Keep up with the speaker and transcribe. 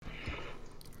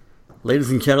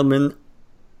Ladies and gentlemen,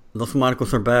 Los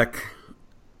Marcos are back.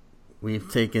 We've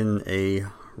taken a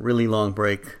really long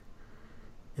break.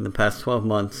 In the past 12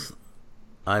 months,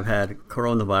 I've had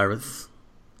coronavirus.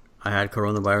 I had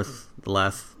coronavirus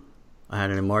I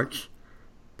had it in March.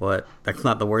 But that's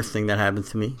not the worst thing that happened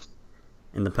to me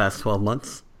in the past 12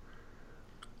 months.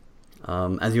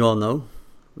 As you all know,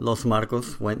 Los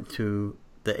Marcos went to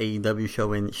the AEW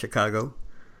show in Chicago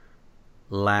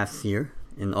last year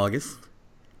in August.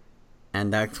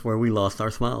 And that's where we lost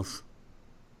our smiles.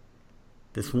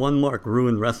 This one mark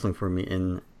ruined wrestling for me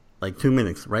in like 2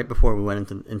 minutes, right before we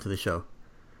went into the show.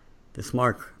 This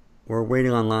mark, we're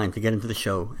waiting online to get into the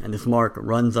show, and this mark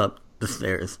runs up the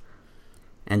stairs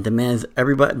and demands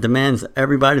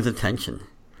everybody's attention.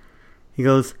 He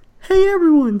goes, "Hey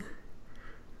everyone,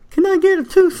 can I get a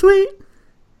 2 sweet?"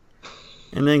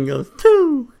 And then goes,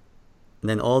 2. And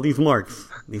then all these marks,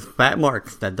 these fat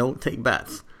marks that don't take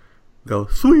bats, go,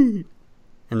 "Sweet."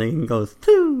 And then he goes,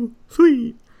 2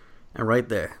 sweet. And right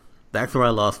there, that's where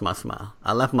I lost my smile.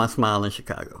 I left my smile in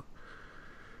Chicago.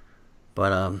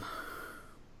 But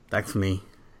that's me.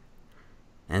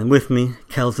 And with me,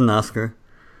 Kels and Oscar.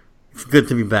 It's good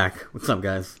to be back. What's up,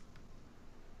 guys?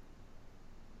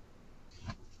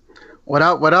 What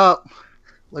up, what up?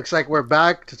 Looks like we're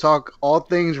back to talk all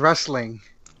things wrestling.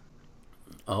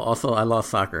 Oh, also, I lost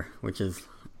soccer, which is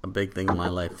a big thing in my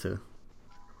life, too.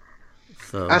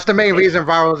 So that's the main reason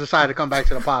Varros decided to come back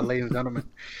to the pod, ladies and gentlemen.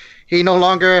 He no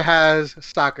longer has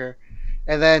soccer.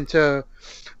 And then to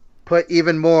put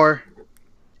even more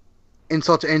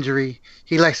insult to injury,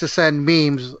 he likes to send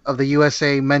memes of the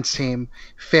USA men's team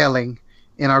failing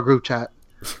in our group chat.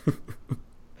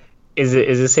 Is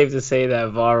it safe to say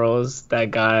that Varros,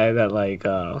 that guy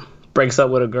that breaks up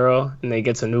with a girl and then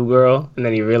gets a new girl and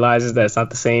then he realizes that it's not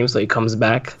the same, so he comes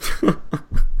back?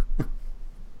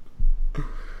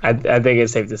 I think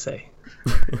it's safe to say.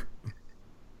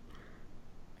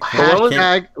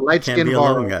 Hashtag light skin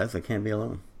Varro, guys. I can't be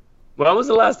alone. When was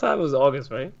the last time? It was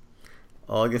August, right?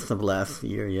 August of last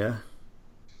year, yeah.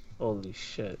 Holy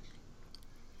shit!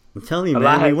 I'm telling you,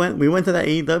 man. We went to that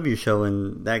AEW show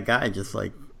and that guy just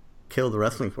killed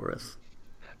wrestling for us.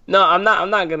 No, I'm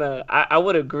not gonna. I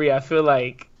would agree. I feel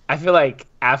like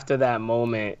after that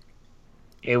moment,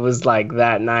 it was like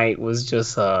that night was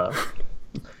just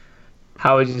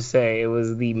how would you say, it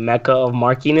was the mecca of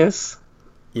markiness?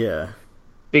 Yeah.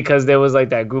 Because there was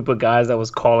that group of guys that was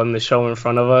calling the show in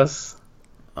front of us.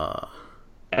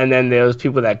 And then there was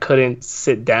people that couldn't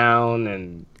sit down,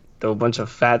 and there were a bunch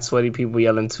of fat, sweaty people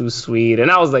yelling "too sweet."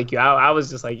 And I was like, I was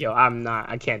just like,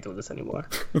 I can't do this anymore.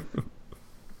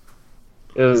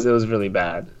 It was really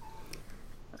bad.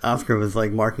 Oscar was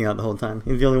marking out the whole time.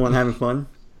 He was the only one having fun.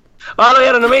 Oh, no, he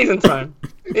had an amazing time.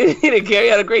 He didn't care. He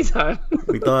had a great time.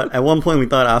 At one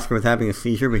point Oscar was having a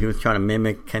seizure, but he was trying to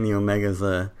mimic Kenny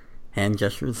Omega's hand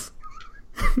gestures.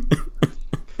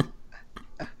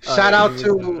 Shout out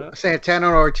to Santana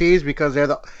and Ortiz, because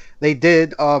they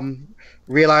did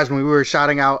realize when we were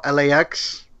shouting out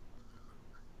LAX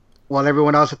while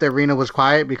everyone else at the arena was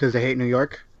quiet because they hate New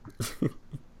York.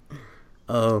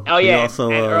 Oh yeah, also,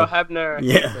 and Earl Hebner.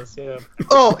 Yeah. Us, yeah.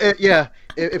 Yeah.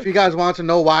 If you guys want to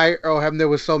know why Earl Hebner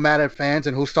was so mad at fans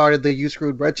and who started the "You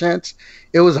Screwed Brett" chants,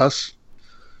 it was us.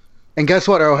 And guess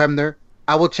what, Earl Hebner?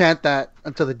 I will chant that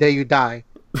until the day you die.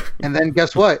 And then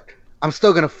guess what? I'm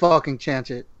still gonna fucking chant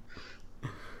it.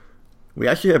 We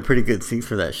actually had pretty good seats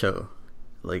for that show.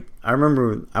 I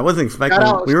remember, I wasn't expecting.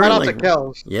 We were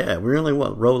in yeah, we were in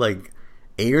row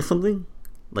 8 or something,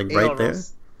 right there.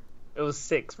 It was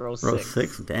 6, row 6. Row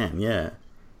 6, damn, yeah.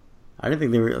 I didn't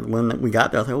think they were, when we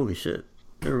got there, I was like, holy shit.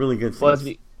 They were really good seats. Well,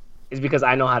 it's because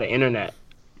I know how to internet.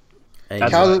 Hey,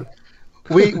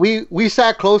 we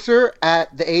sat closer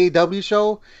at the AEW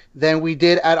show than we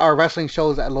did at our wrestling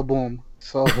shows at La Boom.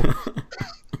 So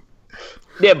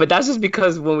yeah, but that's just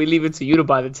because when we leave it to you to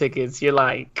buy the tickets, you're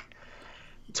like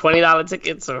 $20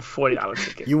 tickets or $40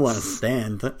 tickets. You want to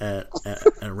stand at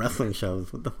wrestling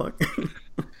shows? What the fuck?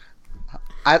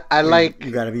 I like. You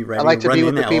gotta be ready. I like to be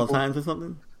with the people all times or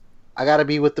something. I gotta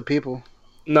be with the people.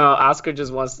 No, Oscar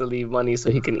just wants to leave money so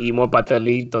he can eat more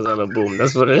patelitos at La Boom.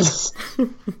 That's what it is.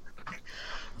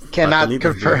 Cannot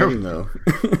confirm. Though.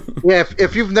 Yeah,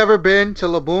 if you've never been to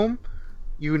La Boom,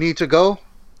 you need to go.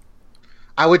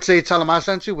 I would say tell them I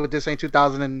sent you, but this ain't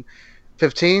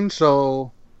 2015,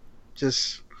 so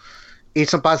just eat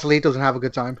some pastelitos and have a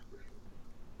good time.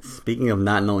 Speaking of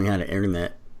not knowing how to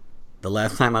internet, the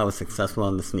last time I was successful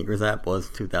on the sneakers app was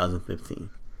 2015.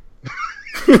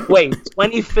 Wait,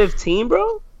 2015,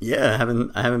 bro? Yeah, I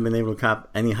haven't been able to cop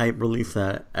any hype release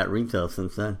at retail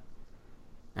since then.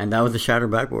 And that was the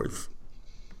Shattered Backboards.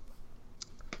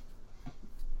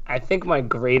 I think my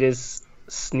greatest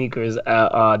sneakers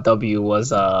W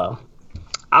was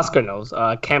Oscar knows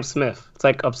Camp Smith. It's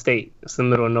like upstate. It's in the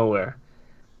middle of nowhere.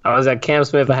 I was at Camp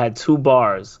Smith. I had 2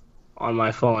 bars on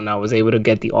my phone. I was able to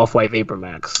get the Off-White Vapor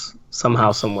Max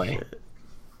somehow, some way.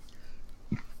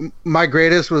 My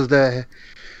greatest was the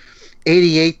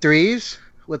 88 threes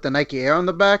with the Nike Air on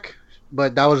the back,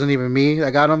 but that wasn't even me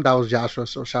that got them. That was Joshua,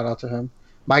 so shout out to him.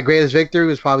 My greatest victory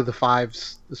was probably the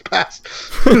 5s this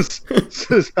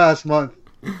past month.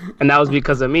 And that was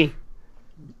because of me.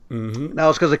 Mm-hmm. That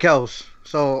was because of Kels.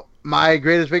 So my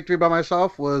greatest victory by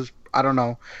myself was, I don't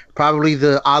know, probably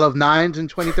the Olive 9s in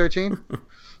 2013.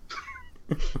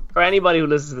 For anybody who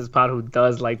listens to this pod who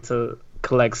does like to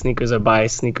collect sneakers or buy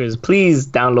sneakers, please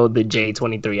download the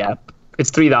J23 app. It's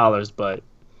 $3, but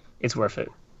it's worth it.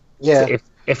 Yeah.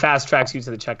 It fast tracks you to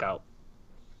the checkout.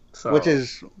 So. Which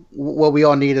is what we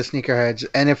all need as sneakerheads.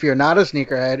 And if you're not a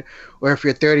sneakerhead, or if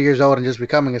you're 30 years old and just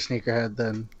becoming a sneakerhead,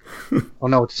 then I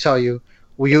don't know what to tell you.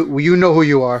 You know who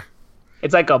you are.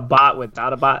 It's like a bot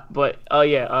without a bot. But I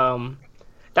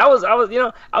was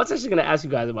actually gonna ask you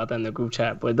guys about that in the group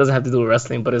chat, but it doesn't have to do with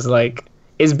wrestling. But it's like,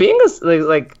 is being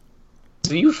like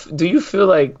do you feel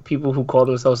like people who call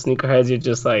themselves sneakerheads, you're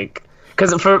just like,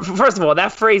 because first of all,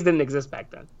 that phrase didn't exist back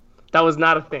then. That was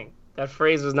not a thing. That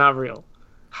phrase was not real.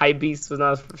 Hypebeast was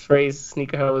not a phrase.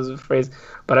 Sneakerhead was a phrase.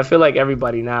 But I feel like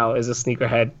everybody now is a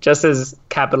sneakerhead. Just as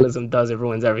capitalism does, it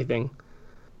ruins everything.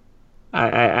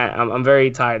 I'm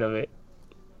very tired of it.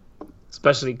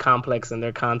 Especially Complex and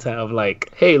their content of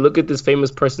like, hey, look at this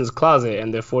famous person's closet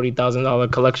and their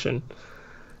 $40,000 collection.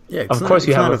 Yeah, of course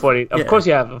you have a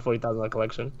 $40,000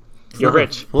 collection. You're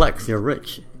rich. Flex, you're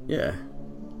rich. Yeah.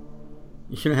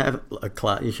 You shouldn't have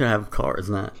you should have cars,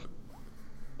 not.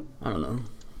 I don't know.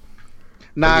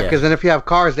 Nah, because then if you have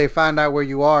cars, they find out where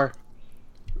you are.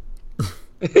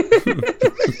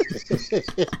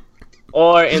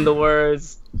 Or in the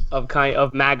words of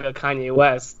MAGA Kanye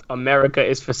West, America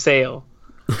is for sale.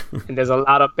 And there's a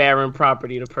lot of barren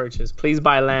property to purchase. Please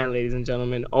buy land, ladies and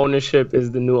gentlemen. Ownership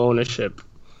is the new ownership.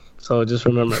 So just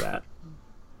remember that.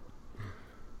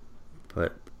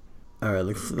 But all right,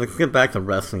 let's get back to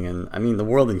wrestling, and I mean the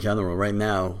world in general. Right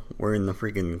now, we're in the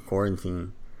freaking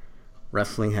quarantine.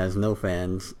 Wrestling has no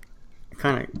fans.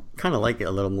 Kind of like it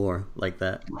a little more like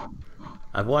that.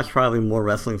 I've watched probably more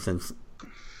wrestling since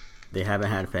they haven't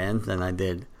had fans than I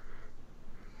did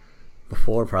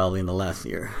before, probably in the last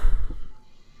year.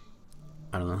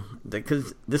 I don't know,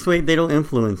 because this way they don't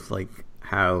influence like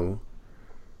how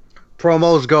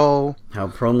promos go.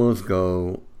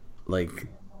 Like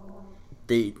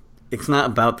it's not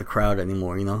about the crowd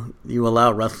anymore. You know, you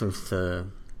allow wrestlers to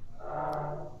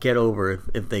get over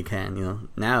if they can. You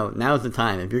know, now's the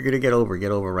time. If you're gonna get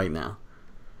over right now.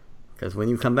 Because when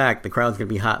you come back, the crowd's gonna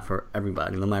be hot for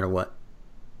everybody, no matter what.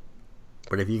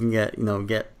 But if you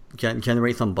can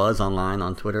generate some buzz online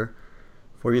on Twitter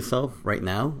for yourself right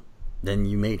now, then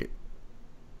you made it.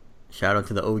 Shout out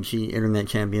to the OG internet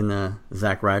champion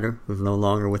Zack Ryder, who's no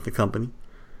longer with the company.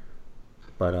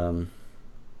 But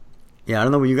yeah, I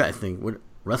don't know what you guys think.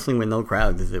 Wrestling with no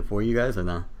crowds, is it for you guys or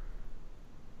not?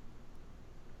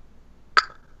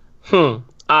 All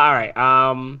right.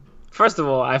 First of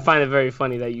all, I find it very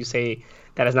funny that you say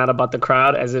that it's not about the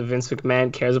crowd, as if Vince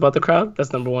McMahon cares about the crowd.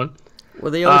 That's number one.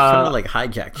 Well, they always try to like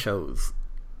hijack shows.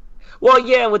 Well,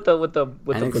 yeah, with the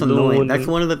it's annoying. That's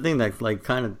one of the things that like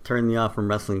kind of turned me off from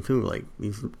wrestling too. Like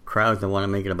these crowds that want to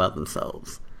make it about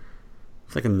themselves.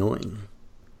 It's like annoying.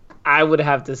 I would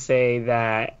have to say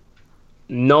that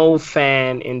no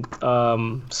fan in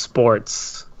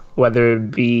sports, whether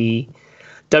it be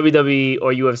WWE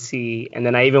or UFC, and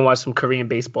then I even watched some Korean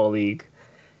Baseball League,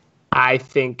 I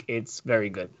think it's very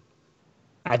good.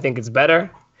 I think it's better,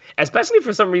 especially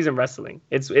for some reason wrestling.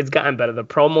 It's gotten better. The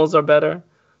promos are better.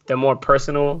 They're more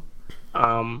personal.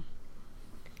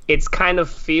 It's kind of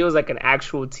feels like an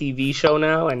actual TV show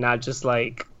now and not just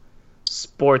like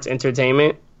sports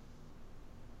entertainment.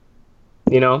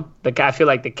 You know, I feel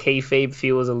like the kayfabe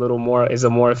feel is a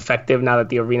more effective now that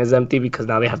the arena's empty because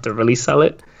now they have to really sell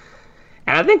it.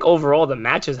 And I think overall the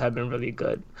matches have been really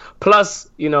good. Plus,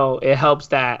 you know, it helps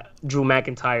that Drew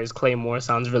McIntyre's Claymore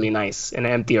sounds really nice in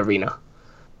an empty arena.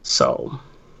 So,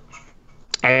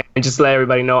 and just to let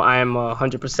everybody know, I am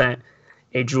 100%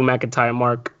 a Drew McIntyre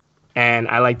mark, and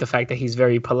I like the fact that he's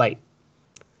very polite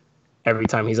every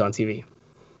time he's on TV.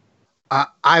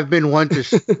 I've been one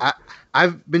to.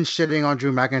 I've been shitting on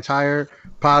Drew McIntyre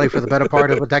probably for the better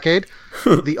part of a decade.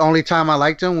 The only time I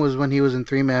liked him was when he was in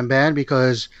 3-Man Band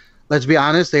because, let's be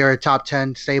honest, they are a top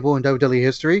 10 stable in WWE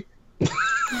history.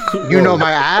 You know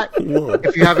my at.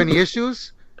 If you have any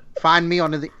issues, find me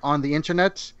on the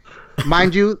internet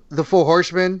Mind you, the Four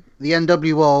Horsemen, the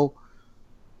NWO,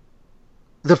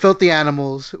 the Filthy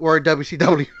Animals, or a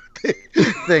WCW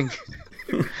thing.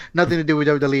 Nothing to do with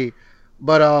WWE.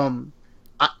 But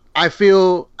I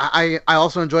feel I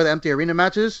also enjoy the empty arena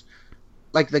matches.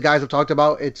 Like the guys have talked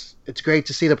about, it's great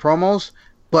to see the promos.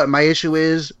 But my issue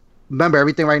is, remember,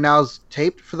 everything right now is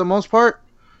taped for the most part.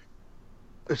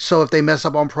 So if they mess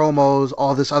up on promos,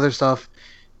 all this other stuff,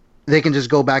 they can just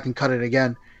go back and cut it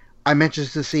again. I'm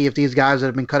interested to see if these guys that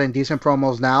have been cutting decent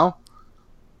promos now,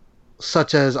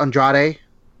 such as Andrade.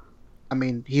 I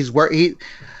mean,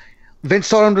 Vince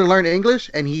told him to learn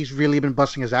English, and he's really been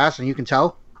busting his ass, and you can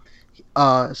tell.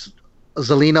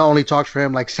 Zelina only talks for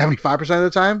him like 75% of the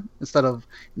time instead of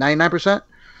 99%.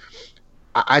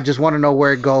 I just want to know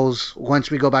where it goes once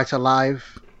we go back to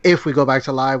live, if we go back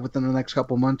to live within the next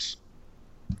couple months.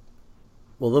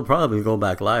 Well, they'll probably go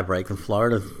back live, right? Because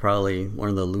Florida's probably one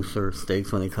of the looser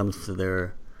states when it comes to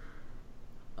their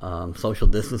social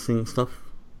distancing stuff.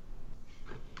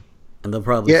 And they'll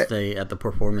probably stay at the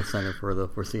Performance Center for the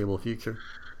foreseeable future.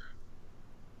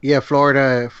 Yeah,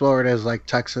 Florida is like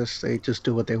Texas. They just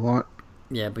do what they want.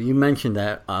 Yeah, but you mentioned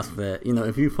that, Oscar, that,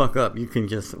 if you fuck up, you can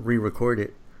just re-record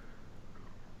it.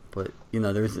 But,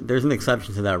 there's an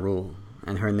exception to that rule.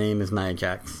 And her name is Nia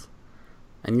Jax.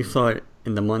 And you saw it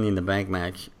in the Money in the Bank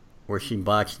match where she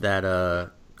botched that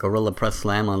Gorilla Press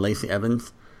Slam on Lacey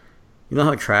Evans. You know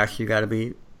how trash you gotta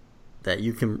be that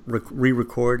you can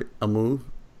re-record a move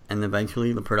and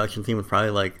eventually the production team was probably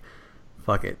like,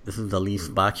 fuck it, this is the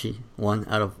least botchy one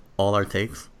out of all our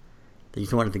takes. They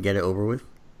just wanted to get it over with.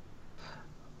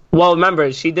 Well,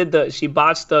 remember, she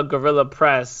botched the Gorilla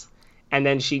Press, and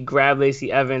then she grabbed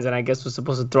Lacey Evans and I guess was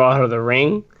supposed to throw her out of the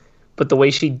ring. But the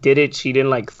way she did it, she didn't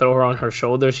like throw her on her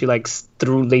shoulder. She like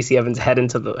threw Lacey Evans head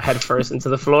first into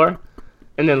the floor,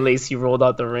 and then Lacey rolled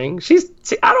out the ring.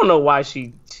 I don't know why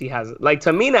she has it. Like,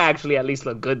 Tamina actually at least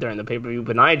looked good during the pay-per-view,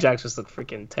 but Nia Jax just looked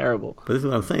freaking terrible. But this is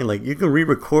what I'm saying. Like, you can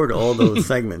re-record all those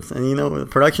segments, and the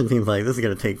production team's like, this is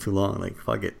gonna take too long. Like,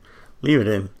 fuck it, leave it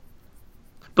in.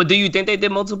 But do you think they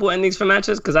did multiple endings for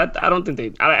matches? Because I don't think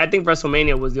they. I think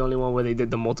WrestleMania was the only one where they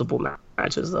did the multiple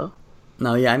matches though.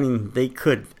 No, yeah, I mean, they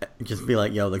could just be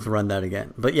like, yo, let's run that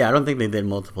again. But yeah, I don't think they did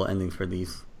multiple endings for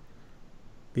these.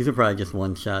 These are probably just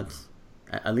one shots,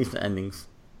 at least the endings.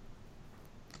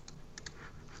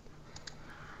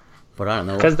 But I don't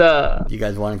know. Do you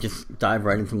guys want to just dive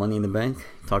right into Money in the Bank?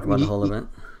 Talk about the whole event?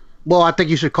 Well, I think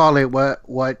you should call it what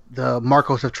the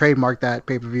Marcos have trademarked that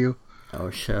pay-per-view. Oh,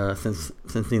 since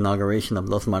the inauguration of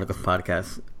Los Marcos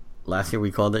podcast, last year we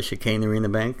called it Chicanery in the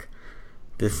Bank.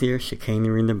 This year,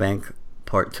 Chicanery in the Bank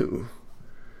Part 2.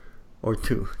 Or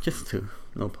 2. Just 2.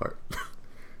 No part.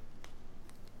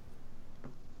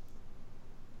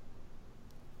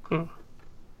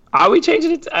 Are we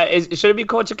changing it? Should it be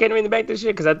called Chicanery in the Bank this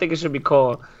year? Because I think it should be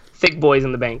called Thick Boys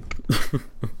in the Bank.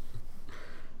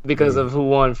 Because of who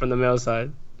won from the male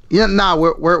side. Yeah,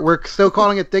 we're still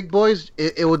calling it Thick Boys.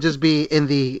 It will just be in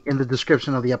the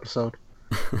description of the episode.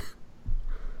 I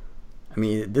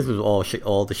mean, this was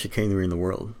all the chicanery in the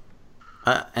world.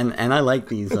 And I like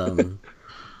these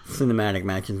cinematic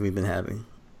matches we've been having.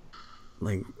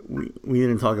 Like, we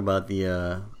didn't talk about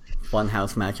the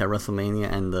Funhouse match at WrestleMania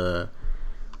and the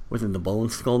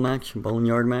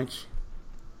Boneyard match?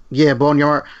 Yeah,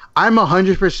 Boneyard. I'm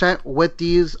 100% with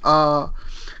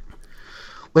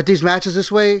these matches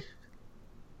this way.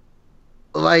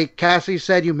 Like Cassie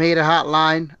said, you made a hot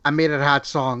line, I made it a hot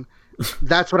song.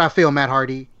 That's what I feel, Matt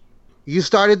Hardy. You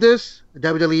started this,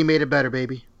 WWE made it better,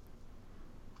 baby.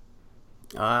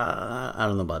 I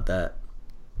don't know about that.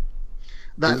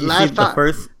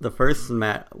 The first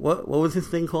match. What was his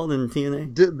thing called in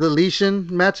TNA? Deletion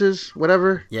matches,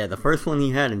 whatever. Yeah, the first one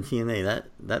he had in TNA.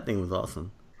 That thing was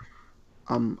awesome.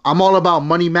 I'm all about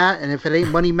Money Matt, and if it ain't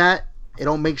Money Matt, it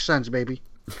don't make sense, baby.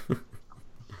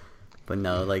 But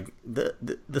no, like the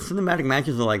cinematic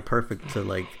matches are like perfect to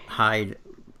like hide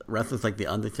wrestlers like The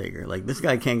Undertaker. Like, this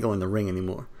guy can't go in the ring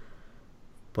anymore.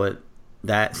 But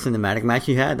that cinematic match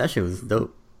he had, that shit was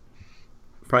dope.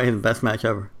 Probably his best match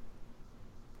ever.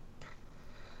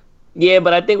 Yeah,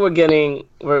 but I think we're getting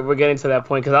to that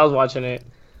point because I was watching it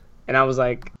and I was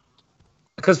like,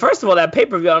 because first of all, that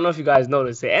pay-per-view, I don't know if you guys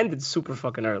noticed, it ended super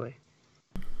fucking early.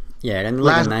 Yeah, it ended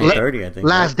like at 9:30, I think.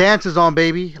 Last Dance is on,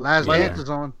 baby. Last Dance is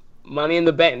on. Money in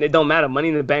the Bank, it don't matter. Money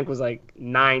in the Bank was like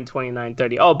 9:20,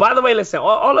 9:30. Oh, by the way, listen,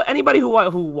 anybody who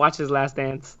watches Last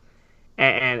Dance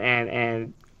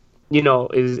and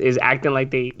is acting like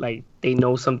they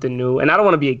know something new, and I don't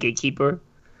want to be a gatekeeper,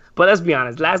 but let's be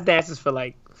honest, Last Dance is for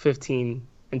like 15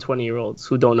 and 20-year-olds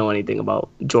who don't know anything about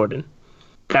Jordan.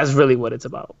 That's really what it's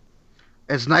about.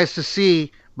 it's nice to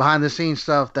see behind the scenes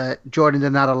stuff that Jordan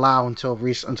did not allow until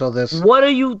this. What are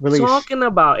you release. talking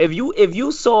about? If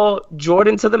you saw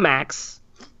Jordan to the Max,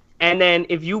 and then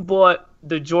if you bought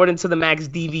the Jordan to the Max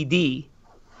DVD,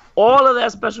 all of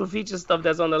that special feature stuff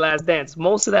that's on The Last Dance,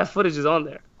 most of that footage is on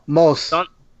there. Most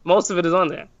of it is on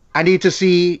there. I need to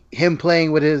see him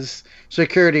playing with his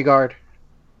security guard.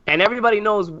 And everybody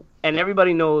knows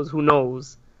who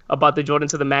knows about the Jordan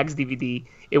to the Max DVD.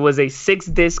 It was a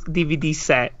 6-disc DVD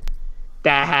set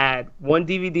that had one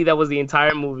DVD that was the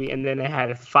entire movie, and then it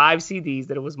had 5 CDs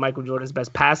that it was Michael Jordan's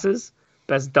best passes,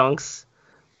 best dunks,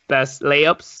 best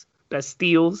layups, best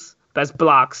steals, best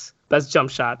blocks, best jump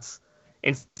shots,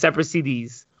 in separate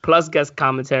CDs, plus guest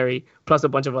commentary, plus a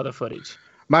bunch of other footage.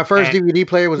 My first DVD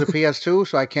player was a PS2,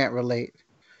 so I can't relate.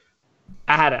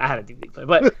 I had a DVD player,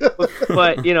 but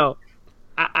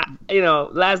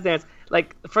Last Dance.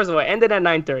 Like, first of all, it ended at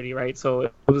 9:30, right? So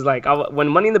it was like when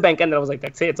Money in the Bank ended, I was like,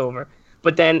 that's it, it's over.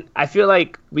 But then I feel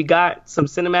like we got some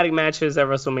cinematic matches at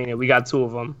WrestleMania. We got 2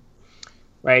 of them,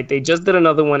 right? They just did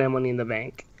another one at Money in the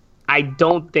Bank. I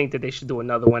don't think that they should do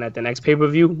another one at the next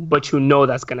pay-per-view, but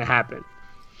that's going to happen.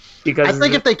 Because I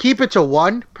think if they keep it to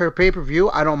 1 per pay-per-view,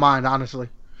 I don't mind, honestly.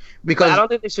 Because I don't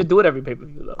think they should do it every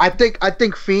pay-per-view, though. I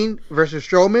think Fiend versus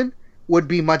Strowman would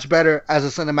be much better as a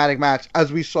cinematic match,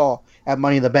 as we saw at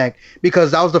Money in the Bank.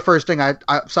 Because that was the first thing I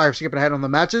sorry for skipping ahead on the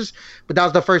matches, but that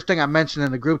was the first thing I mentioned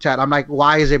in the group chat. I'm like,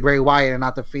 why is it Bray Wyatt and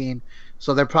not the Fiend?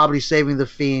 So they're probably saving the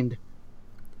Fiend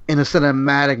in a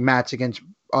cinematic match against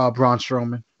Braun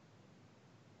Strowman.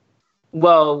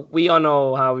 Well, we all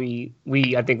know how I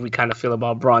think we kind of feel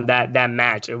about Braun. That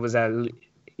match, it was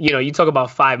you talk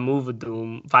about 5 moves of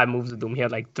Doom. He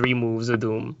had like 3 moves of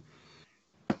Doom,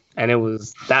 and it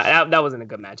was that wasn't a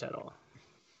good match at all.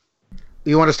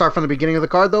 You want to start from the beginning of the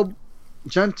card, though,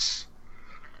 gents?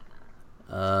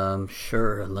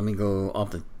 Sure. Let me go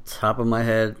off the top of my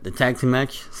head. The tag team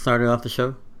match started off the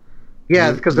show.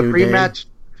 Yeah, because the pre-match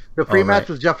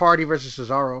was Jeff Hardy versus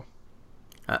Cesaro.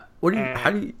 Are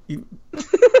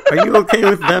you okay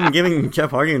with them giving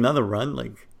Jeff Hardy another run?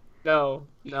 Like, no.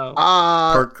 No,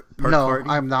 Hardy?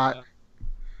 I'm not.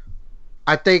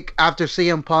 I think after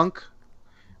CM Punk,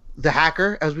 the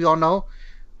hacker, as we all know,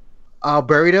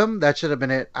 buried him. That should have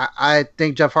been it. I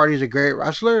think Jeff Hardy's a great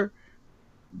wrestler,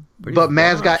 but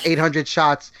man's got 800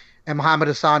 shots, and Muhammad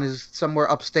Hassan is somewhere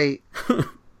upstate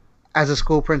as a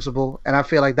school principal, and I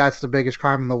feel like that's the biggest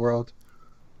crime in the world.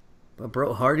 But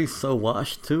bro, Hardy's so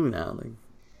washed too now. Like,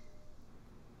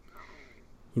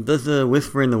 he does the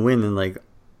whisper in the wind, and like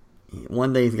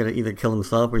one day he's gonna either kill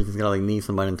himself or he's just gonna like knee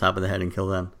somebody on top of the head and kill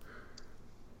them.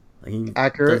 Like, he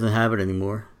doesn't have it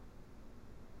anymore.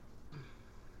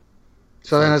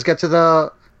 So then let's get to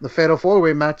the Fatal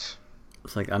 4-Way match.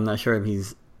 It's like, I'm not sure if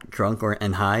he's drunk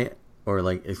and high, or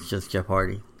like it's just Jeff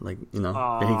Hardy. Like, did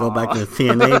he go back to the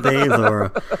TNA days,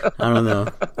 or I don't know,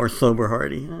 or sober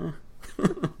Hardy?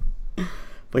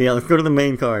 But yeah, let's go to the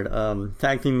main card.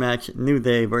 Tag team match: New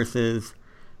Day versus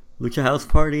Lucha House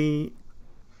Party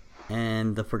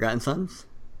and the Forgotten Sons.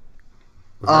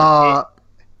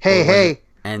 Hey,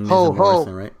 and Miz and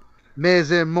Morrison, right?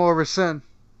 Miz and Morrison.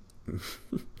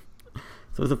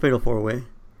 So it's a Fatal 4-Way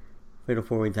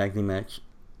tag team match.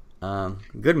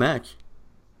 Good match.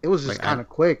 It was just kind of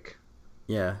quick.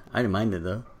 Yeah, I didn't mind it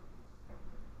though.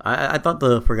 I thought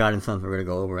the Forgotten Sons were gonna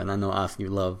go over, and I know Oscar, you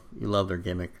love their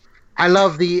gimmick. I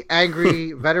love the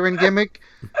angry veteran gimmick.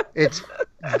 It's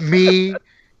me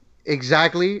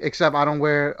exactly, except I don't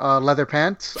wear leather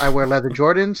pants. I wear leather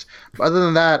Jordans. But other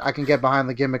than that, I can get behind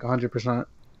the gimmick 100%.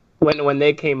 When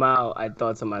they came out, I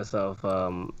thought to myself,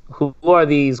 who are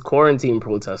these quarantine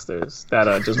protesters that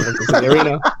just went to the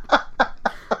arena?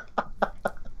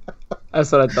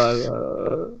 That's what I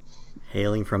thought.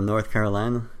 Hailing from North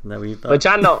Carolina, that what you thought?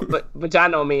 But y'all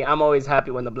know me. I'm always happy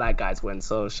when the black guys win.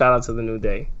 So shout out to the New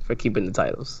Day for keeping the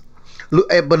titles.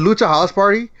 But Lucha House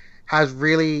Party has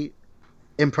really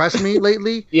impressed me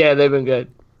lately. Yeah, they've been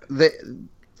good.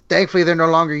 Thankfully, they're no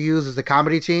longer used as the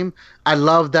comedy team. I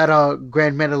love that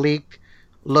Grand Metalik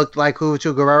looked like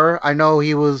Juventud Guerrero. I know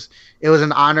it was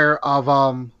in honor of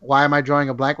why am I drawing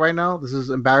a blank right now? This is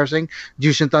embarrassing.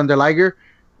 Jushin Thunder Liger.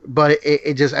 But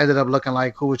it just ended up looking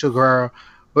like Juventud Guerrero.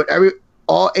 But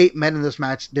all 8 men in this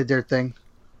match did their thing.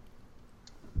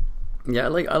 Yeah, I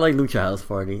like Lucha House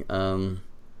Party. I don't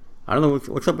know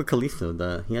what's up with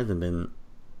Kalisto. He hasn't been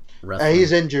wrestling.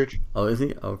 He's injured. Oh, is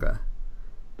he? Okay.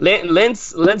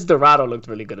 Lince Dorado looked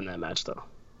really good in that match, though.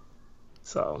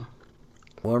 So.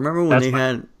 Well, remember when they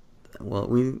had? Well,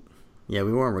 we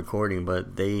weren't recording,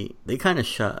 but they kind of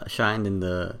shined in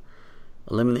the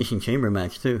Elimination Chamber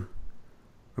match too.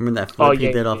 Remember that flip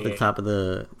he did off the top of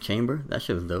the chamber? That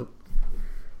shit was dope.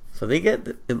 So they get,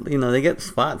 they get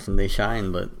spots and they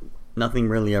shine, but nothing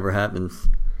really ever happens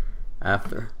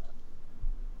after.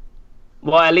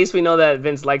 Well, at least we know that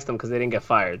Vince likes them because they didn't get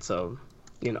fired. So,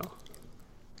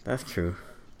 That's true.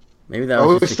 Maybe that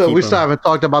was just we still haven't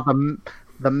talked about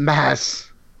the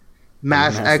mass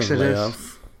exodus.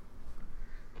 Layoffs.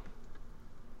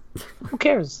 Who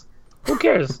cares? Who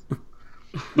cares?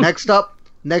 Next up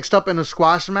in the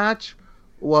squash match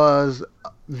was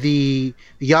the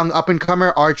young up and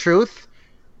comer R-Truth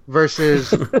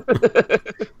versus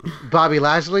Bobby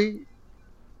Lashley.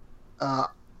 I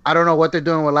don't know what they're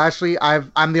doing with Lashley.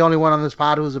 I'm the only one on this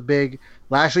pod who's a big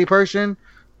Lashley person,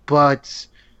 but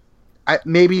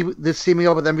maybe this teaming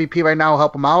up with MVP right now will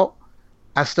help him out.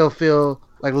 I still feel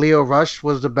like Lio Rush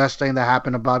was the best thing that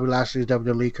happened to Bobby Lashley's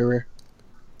WWE career.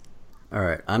 All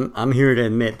right, I'm here to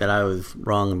admit that I was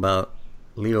wrong about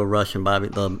the Lio Rush and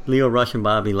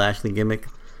Bobby Lashley gimmick.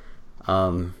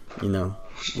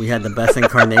 We had the best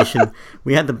incarnation.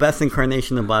 We had the best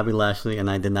incarnation of Bobby Lashley, and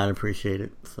I did not appreciate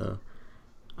it. So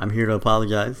I'm here to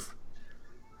apologize.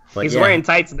 But he's wearing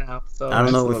tights now, so I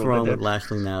don't know what's wrong with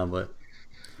Lashley now, but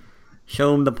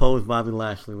show him the pose Bobby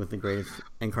Lashley was the greatest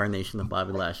incarnation of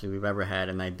Bobby Lashley we've ever had,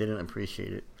 and I didn't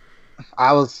appreciate it.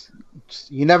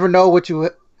 You never know what you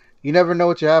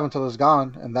have until it's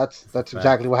gone, and that's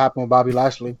exactly what happened with Bobby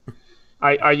Lashley.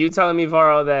 Are you telling me,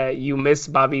 Varro, that you miss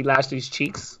Bobby Lashley's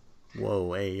cheeks?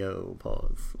 Whoa, hey, yo,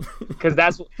 pause. Because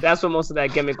that's what most of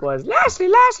that gimmick was. Lashley.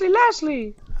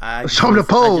 Show him the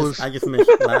pose. I just missed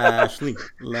Lashley.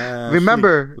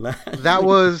 Remember, that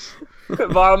was...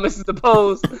 Varro misses the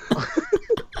pose.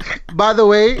 By the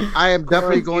way, I am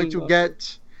definitely going to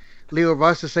get Lio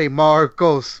Rush to say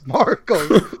Marcos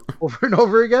over and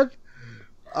over again.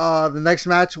 The next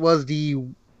match was the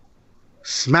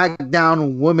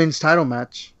SmackDown Women's title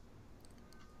match.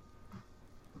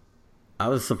 I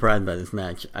was surprised by this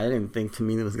match. I didn't think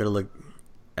Tamina was going to look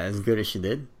as good as she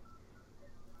did.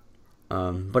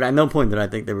 But at no point did I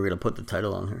think they were going to put the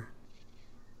title on her.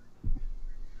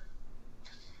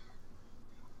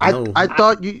 I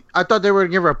thought they were going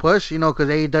to give her a push, because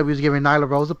AEW is giving Nyla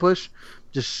Rose a push.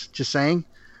 Just saying.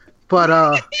 But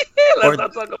let's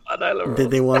not talk about Nyla Rose.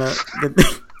 Did they want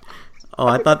to?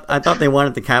 I thought they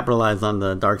wanted to capitalize on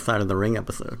the Dark Side of the Ring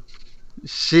episode.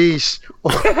 Sheesh.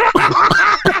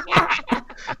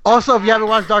 Also, if you haven't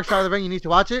watched Dark Side of the Ring, you need to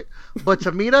watch it. But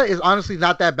Tamina is honestly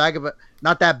not that bad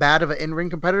of an in-ring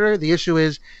competitor. The issue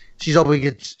is she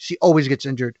always gets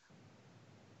injured.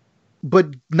 But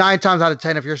 9 times out of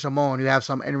 10, if you're Samoan, you have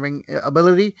some in-ring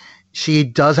ability. She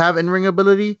does have in-ring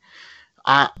ability.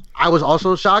 I was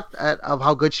also shocked of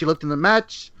how good she looked in the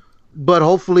match. But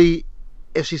hopefully,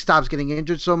 if she stops getting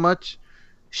injured so much,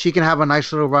 she can have a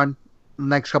nice little run the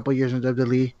next couple of years in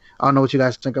WWE. I don't know what you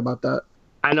guys think about that.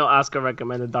 I know Oscar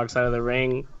recommended Dark Side of the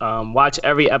Ring. Watch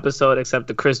every episode except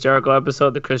the Chris Jericho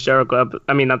episode. The Chris Benoit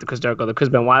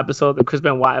episode. The Chris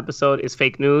Benoit episode is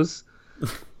fake news.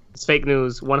 It's fake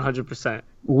news, 100%.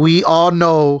 We all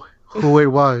know who it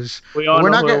was. We're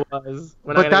know who it was.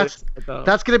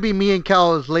 That's going to be me and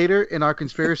Kel's later in our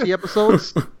conspiracy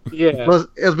episodes. Yeah.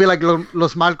 It'll be like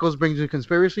Los Marcos brings you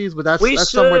conspiracies, but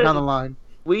that's somewhere down the line.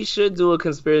 We should do a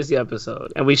conspiracy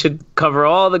episode, and we should cover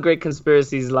all the great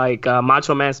conspiracies like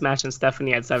Macho Man smashing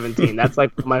Stephanie at 17. That's like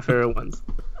one of my favorite ones.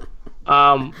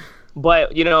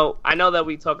 But, I know that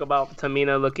we talk about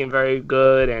Tamina looking very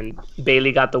good and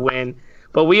Bayley got the win,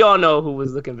 but we all know who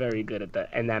was looking very good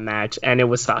in that match, and it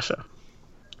was Sasha.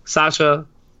 Sasha,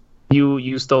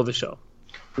 you stole the show.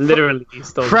 Literally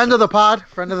stole friend of the pod,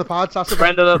 Sasha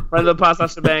friend of the pod,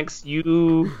 Sasha Banks.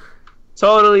 You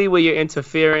totally, with your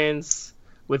interference,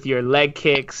 with your leg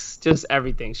kicks, just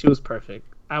everything. She was perfect.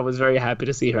 I was very happy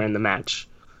to see her in the match.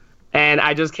 And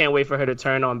I just can't wait for her to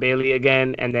turn on Bayley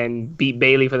again and then beat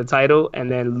Bayley for the title and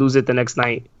then lose it the next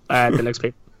night at the next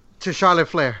paper. To Charlotte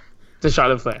Flair.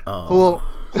 Oh.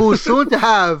 Who is soon to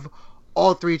have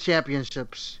all 3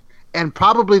 championships. And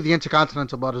probably the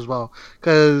Intercontinental belt as well.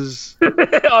 Because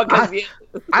I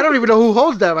don't even know who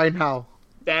holds that right now.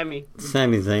 Sami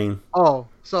Zayn. Oh,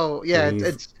 so yeah,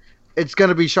 it's going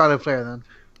to be Charlotte Flair then.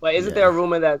 But isn't there a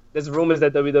rumor there's rumors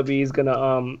that WWE is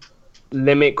gonna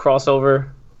limit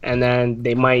crossover and then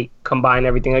they might combine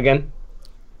everything again?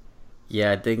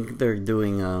 Yeah, I think they're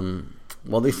doing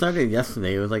well, they started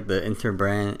yesterday. It was like the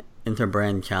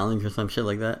interbrand challenge or some shit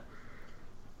like that.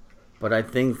 But I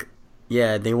think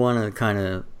they want to kind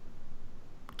of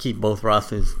keep both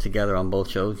rosters together on both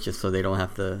shows just so they don't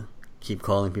have to keep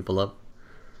calling people up,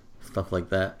 stuff like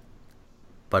that.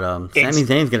 But Sami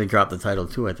Zayn's gonna drop the title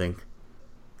too, I think.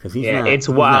 Because he's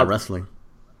not wrestling.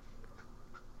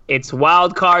 It's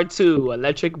Wild Card 2,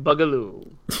 Electric Boogaloo.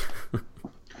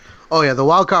 Oh yeah, the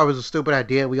wild card was a stupid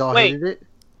idea. We all Wait. hated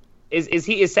it.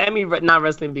 Is Sammy not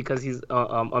wrestling because he's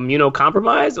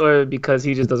immunocompromised or because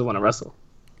he just doesn't want to wrestle?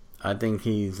 I think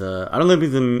he's. I don't know if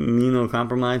he's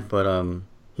immunocompromised, but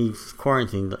he's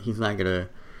quarantined. He's not gonna.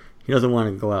 He doesn't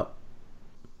want to go out.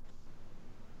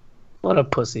 What a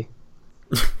pussy.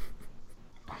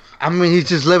 I mean, he's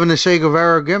just living the Che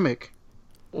Guevara gimmick.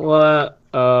 What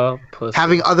a pussy.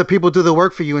 Having other people do the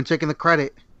work for you and taking the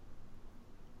credit.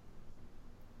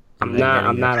 I'm not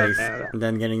a fan of And that.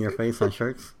 then getting your face on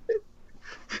shirts.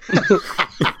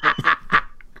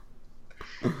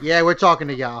 Yeah, we're talking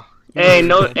to y'all.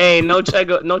 No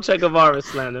Che Guevara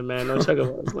slander, man. No Che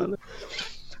Guevara slander.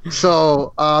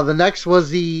 So the next was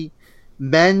the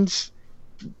men's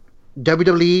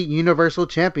WWE Universal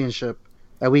Championship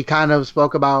that we kind of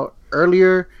spoke about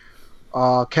earlier.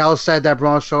 Cal said that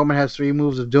Braun Strowman has 3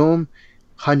 moves of doom.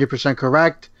 100%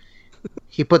 correct.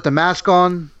 He put the mask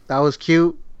on. That was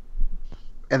cute.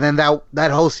 And then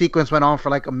that whole sequence went on for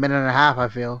like a minute and a half, I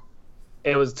feel.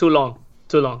 It was too long.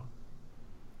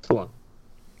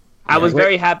 I was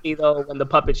very happy though when the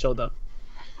puppet showed up.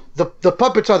 The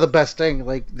puppets are the best thing.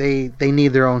 Like they need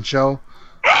their own show.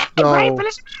 So, Bray,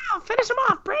 finish him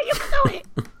off, Bray. You can do it.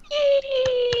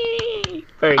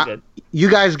 Very good. You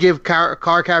guys give car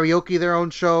karaoke their own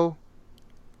show.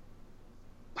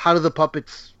 How do the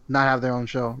puppets not have their own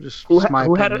show? Just Who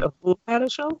opinion. had a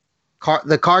show?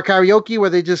 The car karaoke where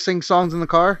they just sing songs in the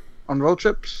car on road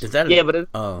trips. Is that? Yeah, but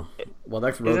oh, well,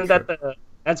 that's road isn't trip.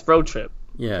 that's Road Trip?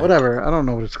 Yeah. Whatever. I don't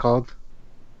know what it's called.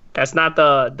 That's not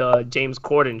the James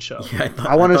Corden show. Yeah,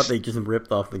 I wanna thought they just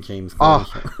ripped off the James Oh,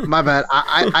 Corden show. my bad.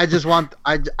 I just wanted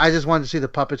to see the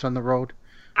puppets on the road.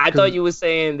 I thought you were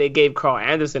saying they gave Carl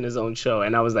Anderson his own show,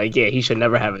 and I was like, yeah, he should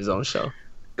never have his own show.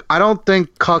 I don't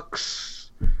think Cucks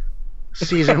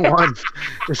season 1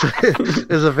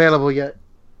 is available yet.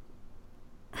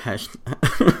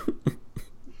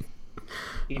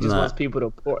 He just wants people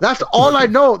to pour. That's all I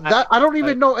know. That I don't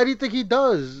even know anything he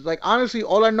does. Like honestly,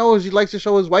 all I know is he likes to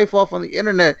show his wife off on the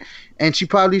internet, and she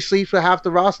probably sleeps with half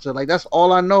the roster. Like that's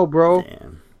all I know, bro.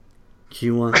 Damn.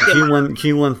 G1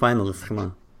 finalist. Come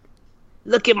on.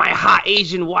 Look at my hot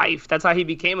Asian wife. That's how he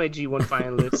became a G1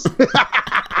 finalist.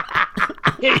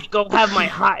 Here you go, have my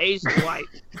hot Asian wife.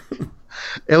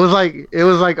 It was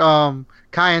like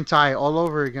Kai and Tai all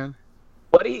over again.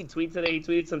 What did he tweet today? He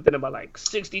tweeted something about like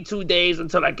 62 days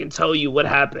until I can tell you what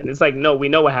happened. It's like, no, we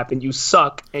know what happened. You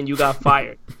suck and you got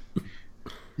fired.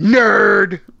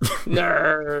 Nerd.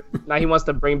 Now he wants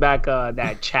to bring back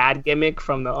that Chad gimmick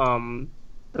from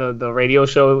the radio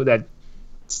show that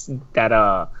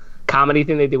comedy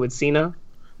thing they did with Cena.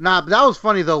 Nah, but that was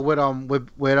funny though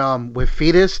with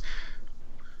Fetus.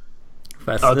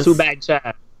 Festus? Oh, too bad,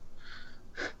 Chad.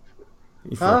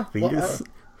 You Huh? said fetus? What?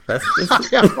 Festus?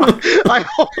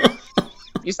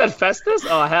 You said Festus?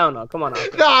 Oh, hell no. Come on,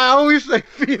 Oscar. Nah, I always say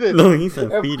Fetus. No, he said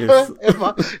fetus.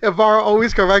 If Vara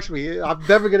always corrects me, I'm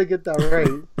never gonna get that right.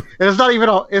 And it's not even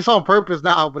it's on purpose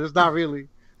now, but it's not really.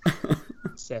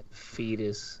 Said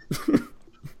fetus.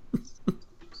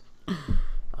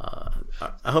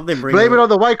 I hope they bring Blame it on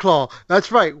the White Claw.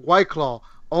 That's right, White Claw.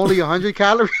 Only 100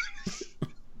 calories.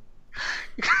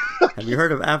 Have you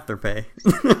heard of Afterpay?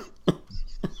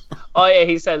 Oh, yeah,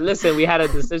 he said, listen, we had a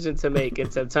decision to make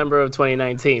in September of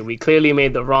 2019. We clearly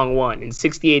made the wrong one. In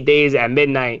 68 days at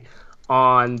midnight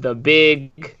on the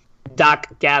big Doc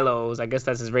Gallows, I guess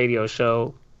that's his radio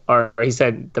show, or he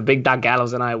said, the big Doc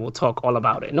Gallows and I will talk all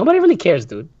about it. Nobody really cares,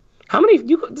 dude.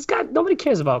 Nobody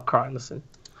cares about Carl. Listen.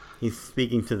 He's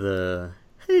speaking to the,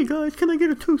 hey guys, can I get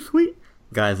a 2 sweet?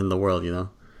 Guys in the world, you know.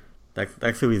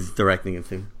 That's who he's directing it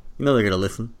to. You know they're going to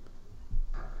listen.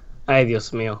 Ay,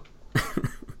 Dios mío.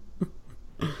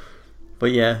 But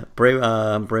yeah, Bray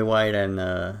Wyatt and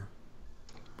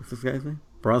what's this guy's name?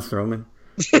 Braun Strowman.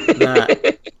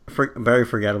 Very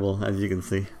forgettable, as you can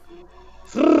see.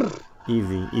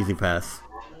 Easy pass.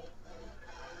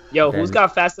 Yo, who's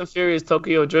got Fast and Furious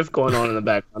Tokyo Drift going on in the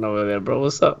background over there, bro?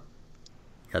 What's up?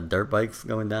 Got dirt bikes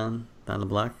going down the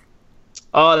block.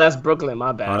 Oh, that's Brooklyn.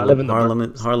 My bad. I live in the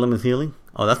Harlem is healing.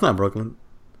 Oh, that's not Brooklyn.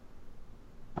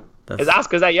 Is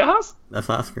Oscar's at your house? That's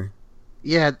Oscar.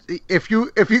 Yeah, if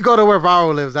you go to where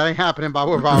Varro lives, that ain't happening by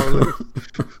where Varro lives.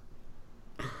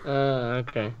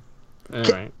 Okay. All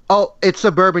right. Oh, it's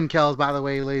suburban Kells, by the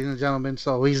way, ladies and gentlemen.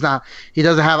 So he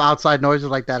doesn't have outside noises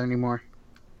like that anymore.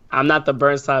 I'm not the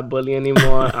Burnside bully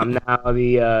anymore. I'm now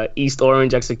the East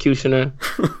Orange executioner.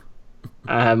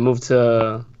 I have moved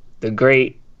to the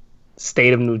great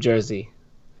state of New Jersey,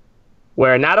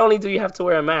 where not only do you have to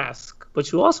wear a mask,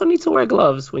 but you also need to wear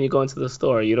gloves when you go into the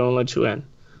store. You don't let you in.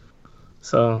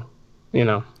 So,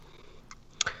 it's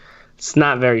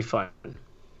not very fun.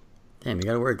 Damn, you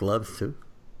gotta wear gloves too.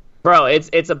 Bro,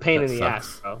 it's a pain That in the sucks.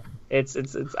 ass, bro. It's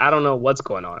I don't know what's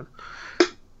going on.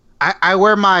 I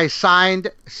wear my signed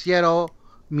Cielo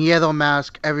Miedo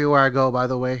mask everywhere I go, by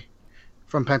the way.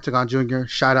 From Pentagon Jr.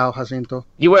 Shout out Jacinto.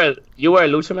 You wear a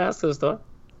lucha mask to the store?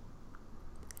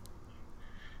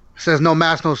 Says no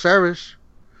mask, no service.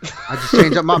 I just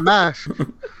change up my mask.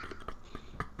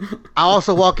 I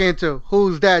also walk into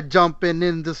who's that jumping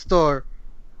in the store?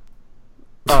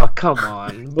 Oh, come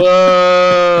on. Whoa.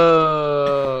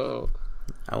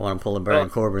 I want to pull a Baron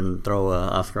Corbin and throw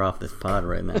Oscar off this pod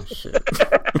right now. Shit.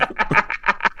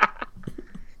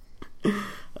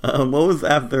 What was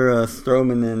after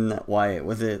Strowman and Wyatt?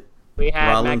 Was it We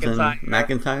had Rollins McIntyre. and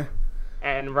McIntyre?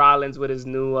 And Rollins with his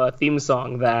new theme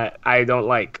song that I don't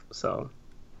like. So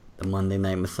The Monday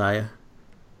Night Messiah?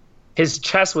 his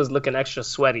chest was looking extra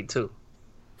sweaty too.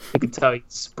 You could tell he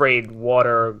sprayed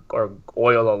water or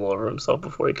oil all over himself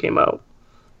before he came out.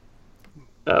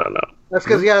 I don't know. That's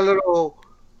because he had a little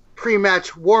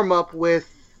pre-match warm-up with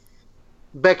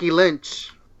Becky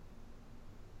Lynch.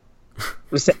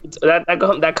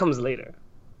 That comes later.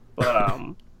 But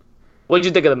what did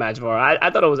you think of the match, Var?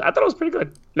 I thought it was pretty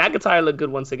good. McIntyre looked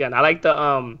good once again. I like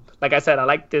the like I said, I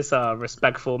like this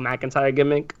respectful McIntyre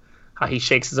gimmick. How he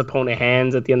shakes his opponent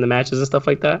hands at the end of matches and stuff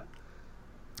like that.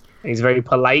 And he's very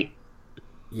polite.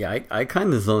 Yeah, I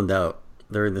kind of zoned out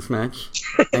during this match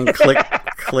and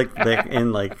clicked back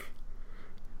in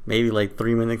maybe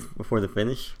 3 minutes before the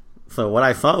finish. So what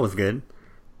I saw was good,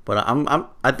 but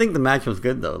I think the match was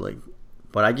good though.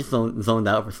 But I just zoned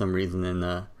out for some reason, and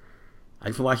I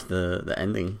just watched the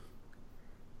ending.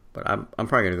 But I'm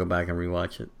probably gonna go back and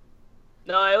rewatch it.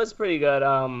 No, it was pretty good.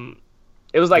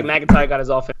 It was like McIntyre got his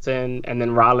offense in, and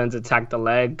then Rollins attacked the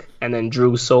leg, and then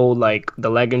Drew sold the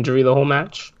leg injury the whole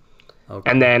match. Okay.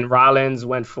 And then Rollins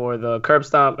went for the curb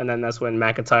stomp, and then that's when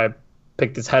McIntyre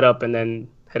picked his head up and then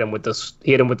hit him with the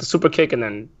super kick, and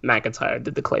then McIntyre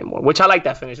did the Claymore, which I like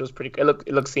that finish. It was pretty. It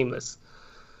looked seamless.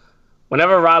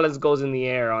 Whenever Rollins goes in the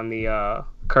air on the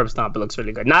curb stomp, it looks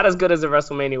really good. Not as good as the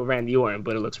WrestleMania with Randy Orton,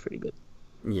 but it looks pretty good.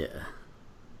 Yeah,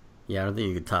 I don't think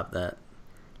you could top that.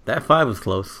 That 5 was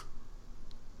close.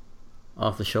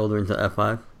 Off the shoulder into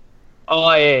F5.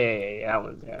 Oh yeah, that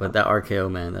one. Yeah. But that RKO,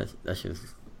 man, that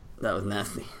was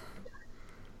nasty.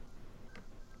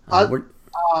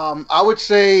 I would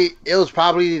say it was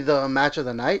probably the match of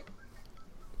the night.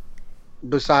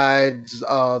 Besides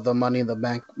the Money in the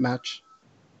Bank match.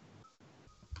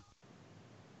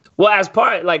 Well, as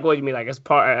part what do you mean? As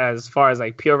far as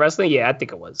pure wrestling, yeah, I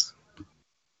think it was.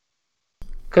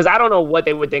 Because I don't know what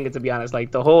they would think it, to be honest.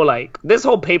 The whole this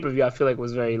whole pay-per-view, I feel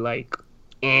was very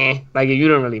you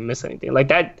didn't really miss anything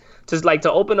that. Just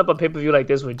to open up a pay-per-view like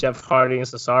this with Jeff Hardy and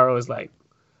Cesaro is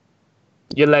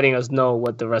you're letting us know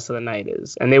what the rest of the night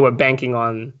is, and they were banking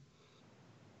on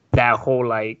that whole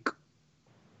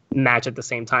match at the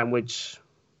same time, which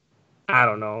I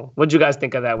don't know. What do you guys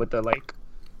think of that with the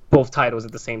both titles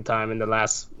at the same time in the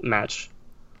last match?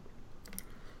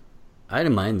 I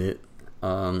didn't mind it.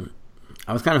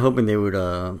 I was kind of hoping they would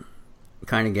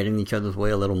kind of get in each other's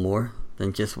way a little more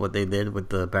than just what they did with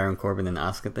the Baron Corbin and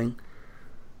Asuka thing.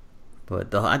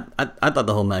 But I thought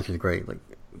the whole match was great.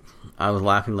 I was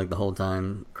laughing the whole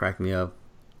time, cracked me up.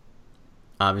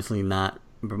 Obviously not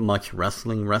much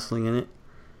wrestling in it,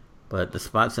 but the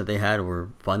spots that they had were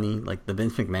funny. The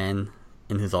Vince McMahon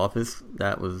in his office,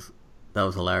 that was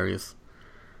hilarious.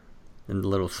 And the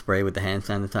little spray with the hand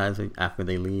sanitizer after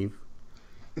they leave.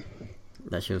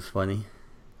 That shit was funny.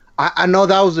 I know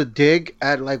that was a dig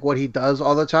at what he does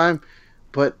all the time,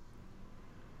 but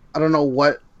I don't know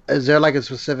what is there a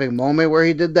specific moment where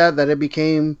he did that it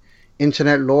became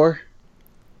internet lore.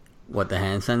 What, the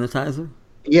hand sanitizer?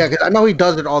 Yeah, because I know he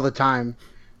does it all the time,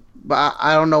 but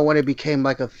I don't know when it became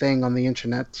a thing on the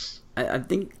internet.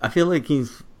 I feel like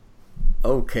he's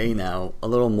okay now, a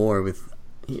little more with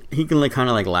he can kind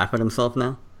of laugh at himself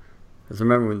now. Because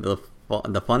remember the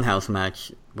Funhouse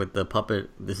match with the puppet,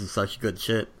 this is such good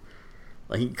shit.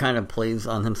 He kind of plays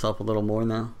on himself a little more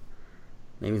now.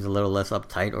 Maybe he's a little less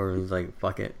uptight, or he's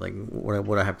fuck it. What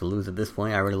would I have to lose at this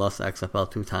point? I already lost the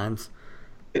XFL 2 times.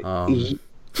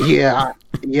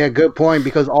 Yeah, good point.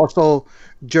 Because also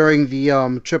during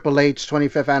the Triple H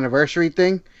 25th anniversary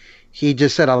thing, he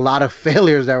just said a lot of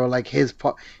failures that were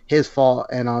his fault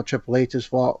and Triple H's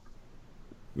fault.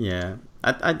 Yeah,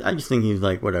 I just think he's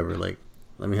whatever. Let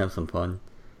me have some fun.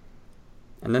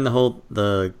 And then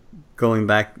the going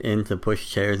back in to push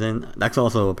chairs in, that's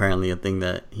also apparently a thing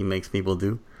that he makes people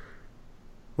do,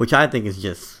 which I think is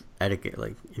just etiquette.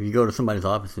 If you go to somebody's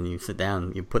office and you sit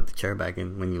down, you put the chair back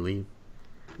in when you leave.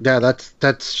 Yeah,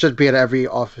 that should be at every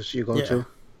office you go Yeah. to.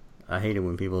 I hate it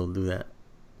when people do that.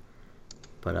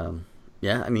 But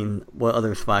yeah. I mean, what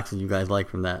other spots did you guys like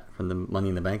from the Money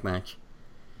in the Bank match?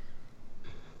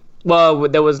 Well,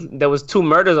 there was 2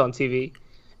 murders on TV,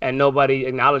 and nobody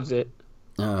acknowledged it.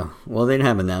 Oh, well, they didn't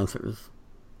have announcers.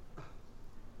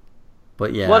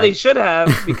 But yeah. Well, they should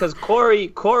have, because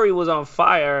Corey was on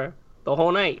fire the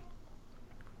whole night.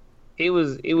 He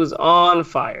was on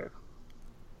fire,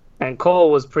 and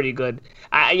Cole was pretty good.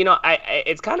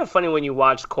 It's kind of funny when you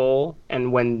watch Cole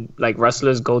and when like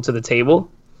wrestlers go to the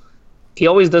table. He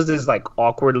always does this like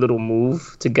awkward little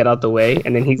move to get out the way,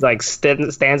 and then he's like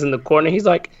stands in the corner. He's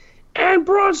like, and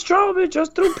Braun Strowman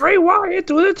just threw Bray Wyatt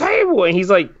through the table, and he's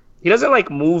like, he doesn't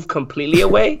like move completely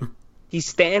away. He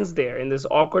stands there in this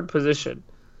awkward position,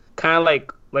 kind of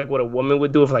like what a woman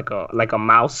would do if like a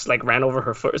mouse like ran over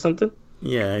her foot or something.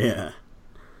 Yeah.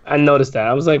 I noticed that.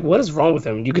 I was like, what is wrong with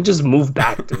him? You can just move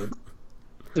back, dude.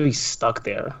 He's stuck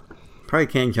there. Probably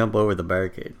can't jump over the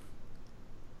barricade.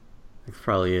 That's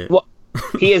probably it. Well,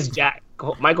 he is jacked.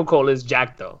 Michael Cole is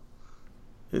jacked, though.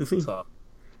 Is he? So,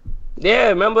 yeah,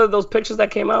 remember those pictures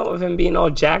that came out of him being all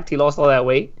jacked? He lost all that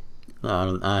weight.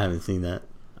 No, I haven't seen that.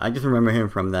 I just remember him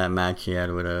from that match he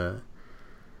had with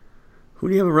who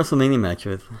do you have a WrestleMania match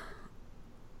with?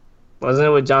 Wasn't it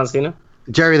with John Cena?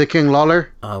 Jerry the King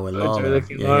Lawler. Oh, with Jerry Lawler. the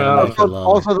King Yeah, Lawler. he had a match with Lawler.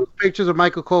 Also, those pictures of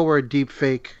Michael Cole were a deep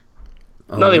fake.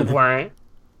 Oh, No, they really? weren't.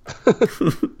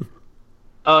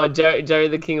 Jerry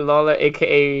the King Lawler,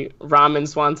 a.k.a. Ramen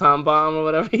Swanton Bomb, or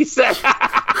whatever he said.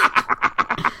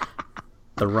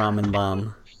 The ramen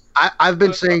bomb. I've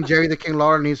been saying Jerry the King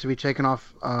Lawler needs to be taken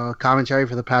off commentary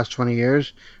for the past 20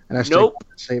 years, and I still Nope.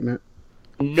 that statement.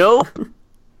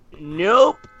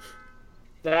 Nope.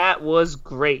 That was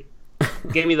great.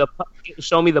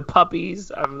 Show me the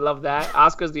puppies. I love that.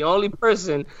 Oscar's the only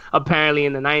person apparently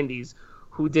in the 90s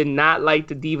who did not like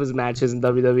the Divas matches in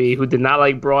WWE, who did not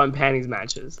like bra and panties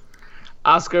matches.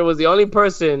 Oscar was the only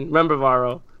person. Remember,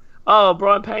 Varro? Oh,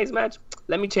 bra and panties match?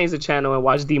 Let me change the channel and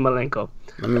watch Dean Malenko.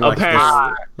 Let me watch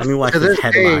Apparently. this. Let me watch To this this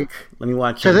headlock. day- Let me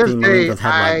watch To this Dean day, Malenko's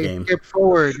headlock I game. skip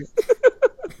forward,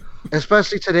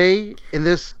 especially today in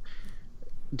this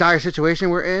dire situation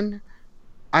we're in.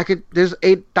 There's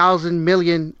 8,000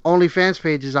 million OnlyFans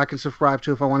pages I can subscribe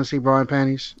to if I want to see bra and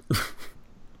panties.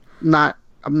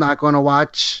 I'm not going to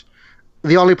watch.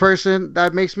 The only person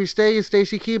that makes me stay is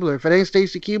Stacy Keibler. If it ain't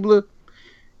Stacy Keibler,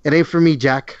 it ain't for me,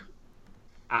 Jack.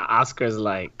 Oscar's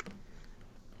like,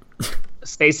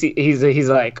 Stacy, he's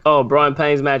like, oh, bra and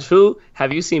panties match who?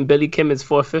 Have you seen Billy Kimmett's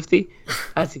 450?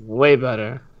 That's even way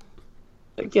better.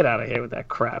 Get out of here with that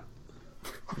crap.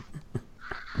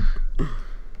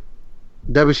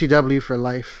 WCW for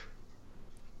life.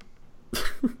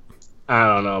 I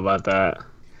don't know about that.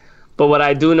 But what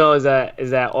I do know is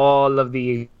that all of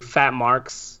the fat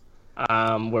marks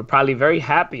were probably very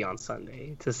happy on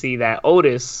Sunday to see that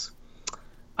Otis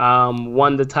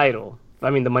won the title. I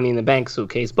mean, the Money in the Bank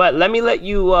suitcase. But let me let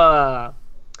you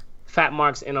fat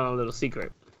marks in on a little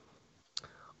secret.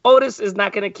 Otis is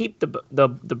not going to keep the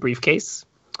briefcase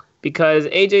because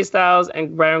AJ Styles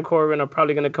and Baron Corbin are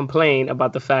probably going to complain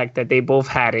about the fact that they both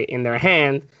had it in their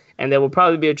hand, and there will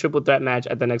probably be a triple threat match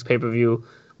at the next pay-per-view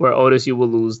where Otis, you will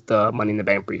lose the Money in the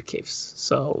Bank briefcase.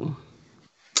 So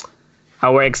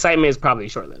our excitement is probably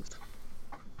short-lived.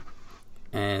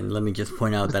 And let me just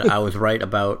point out that I was right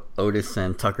about Otis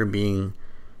and Tucker being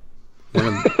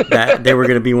that they were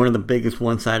going to be one of the biggest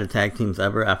one-sided tag teams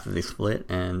ever after they split,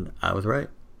 and I was right.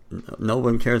 No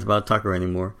one cares about Tucker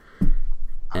anymore,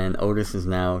 and Otis is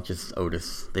now just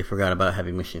Otis. They forgot about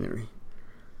Heavy Machinery.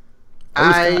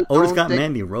 Otis got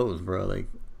Mandy Rose, bro. Like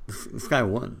this guy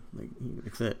won. Like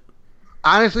that's it.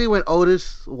 Honestly, when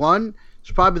Otis won,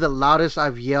 it's probably the loudest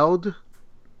I've yelled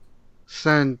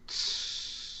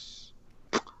since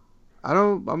I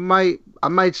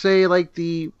might say like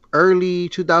the early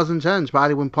 2010s,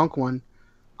 probably when Punk won.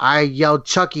 I yelled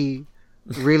Chucky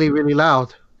really, really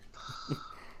loud.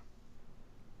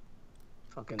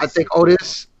 I think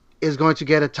Otis is going to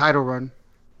get a title run.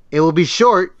 It will be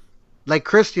short, like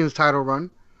Christian's title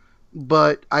run,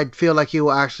 but I feel like he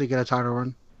will actually get a title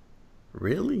run.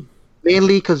 Really?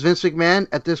 Mainly because Vince McMahon,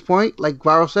 at this point, like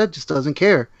Varro said, just doesn't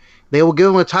care. They will give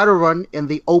him a title run in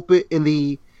the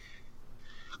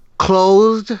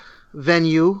closed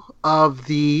venue of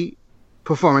the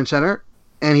Performance Center,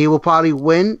 and he will probably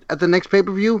win at the next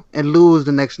pay-per-view and lose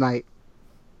the next night.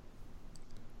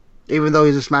 Even though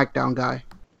he's a SmackDown guy.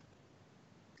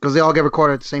 Because they all get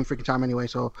recorded at the same freaking time anyway,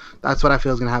 so that's what I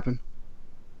feel is going to happen.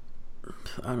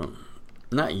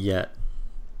 Not yet.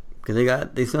 Because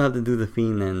they still have to do The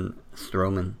Fiend and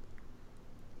Strowman.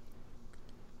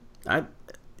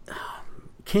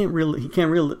 can't really.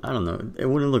 I don't know. It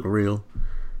wouldn't look real.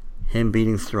 Him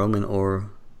beating Strowman or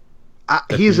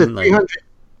he's a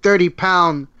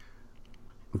 330-pound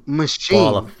machine.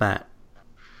 Ball of fat.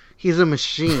 He's a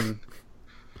machine.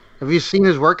 Have you seen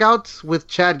his workouts with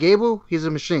Chad Gable? He's a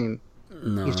machine.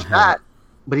 No, he's fat,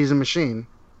 but he's a machine.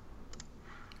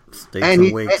 Steaks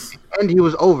and weights. And he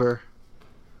was over.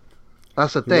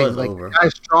 That's the thing. Like, the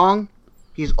guy's strong.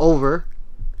 He's over.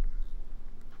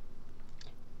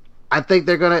 I think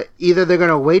they're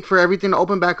gonna wait for everything to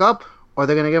open back up, or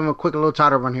they're gonna give him a quick little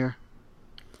title run here.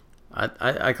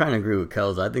 I kind of agree with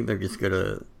Kels. I think they're just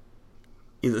gonna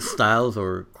either Styles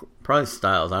or probably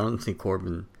Styles. I don't see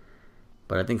Corbin,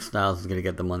 but I think Styles is gonna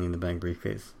get the Money in the Bank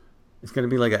briefcase. It's gonna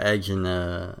be like an Edge and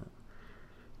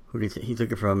who did he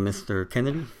took it from? Mr.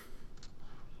 Kennedy.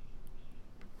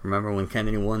 Remember when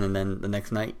Kennedy won and then the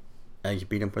next night Edge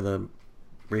beat him for the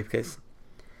briefcase?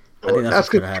 I think that's what's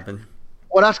gonna happen.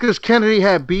 Well, that's because Kennedy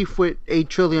had beef with 8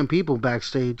 trillion people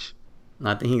backstage.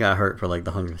 I think he got hurt for like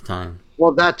the 100th time.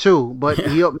 Well, that too, but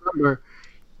remember,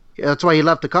 that's why he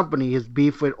left the company. His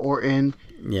beef with Orton.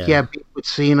 Yeah. He had beef with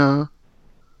Cena.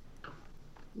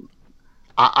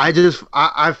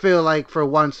 I feel like for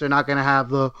once they're not gonna have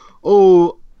the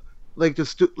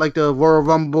the Royal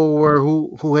Rumble where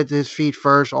who hit his feet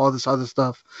first, all this other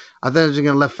stuff. I think they're just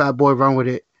gonna let Fat Boy run with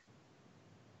it.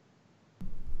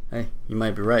 Hey, you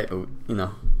might be right, but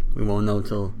we won't know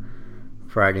till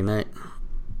Friday night.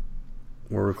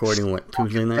 We're recording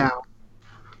Tuesday night. Down.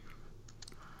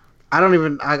 I don't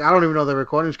even know the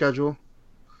recording schedule.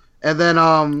 And then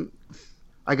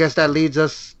I guess that leads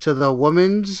us to the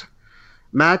women's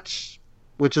match,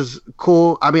 which is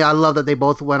cool. I mean, I love that they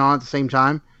both went on at the same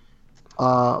time.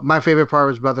 My favorite part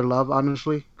was Brother Love,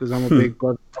 honestly, because I'm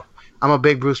a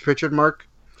big Bruce Pritchard mark.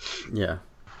 Yeah.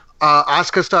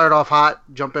 Asuka started off hot,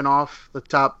 jumping off the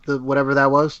top, whatever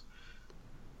that was,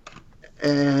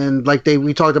 and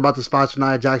we talked about the spots with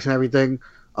Nia Jax and everything.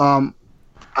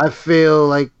 I feel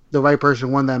like the right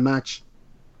person won that match.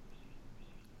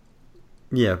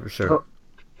 Yeah, for sure.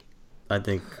 I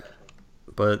think,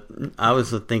 but I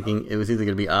was thinking it was either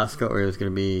going to be Asuka or it was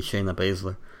going to be Shayna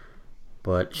Baszler.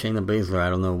 But Shayna Baszler,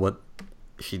 I don't know what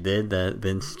she did that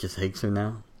Vince just hates her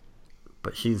now.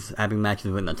 But she's having matches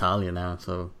with Natalya now,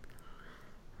 so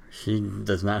she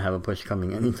does not have a push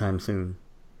coming anytime soon.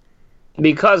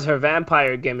 Because her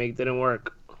vampire gimmick didn't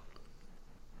work.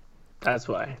 That's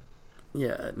why.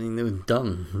 Yeah, I mean, it was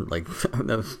dumb. Like,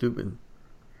 that was stupid.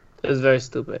 It was very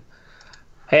stupid.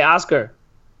 Hey, Oscar.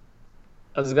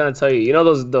 I was going to tell you,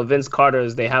 the Vince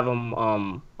Carters, they have them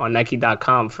on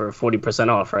Nike.com for 40%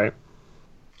 off, right?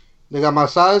 They got my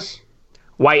size?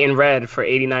 White and red for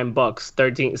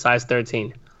 $89, size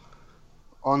 13.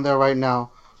 On there right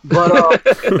now. But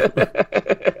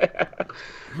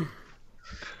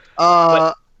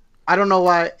I don't know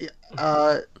why.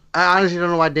 I honestly don't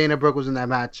know why Dana Brooke was in that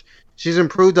match. She's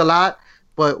improved a lot,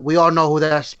 but we all know who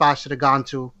that spot should have gone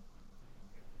to.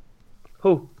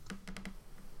 Who?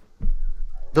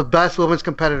 The best women's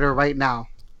competitor right now.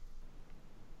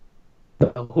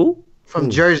 Who? From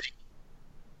Jersey.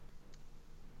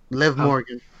 Liv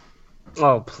Morgan.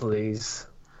 Oh, please.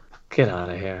 Get out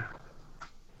of here.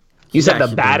 You said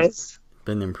the baddest?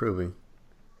 Been improving.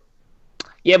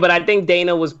 Yeah, but I think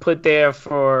Dana was put there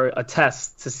for a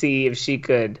test to see if she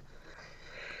could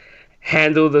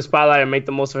handle the spotlight and make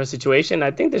the most of her situation.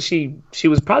 I think that she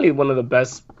was probably one of the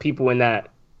best people in that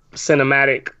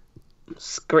cinematic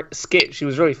skit. She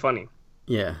was really funny.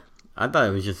 Yeah. I thought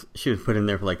it was just she was put in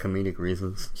there for like comedic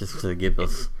reasons, just to give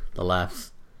us the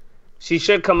laughs. She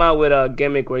should come out with a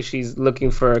gimmick where she's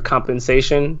looking for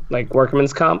compensation, like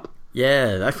workman's comp.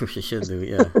 Yeah, that's what she should do.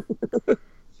 Yeah,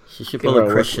 she should pull a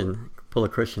Christian.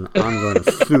 I'm going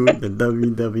to sue the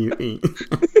WWE.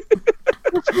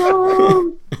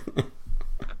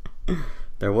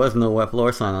 There was no wet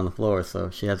floor sign on the floor,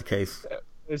 so she has a case.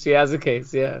 She has a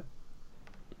case, yeah.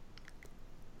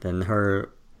 Then her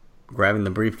grabbing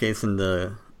the briefcase in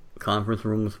the conference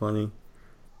room was funny.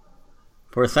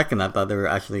 For a second, I thought they were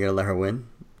actually going to let her win,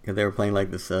 because they were playing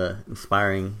like this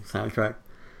inspiring soundtrack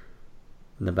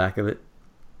in the back of it.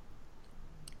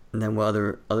 And then what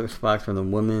other spots from the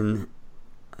women?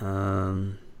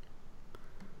 Trying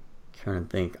to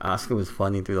think. Asuka was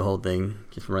funny through the whole thing,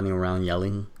 just running around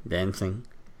yelling, dancing.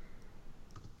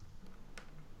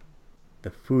 The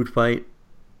food fight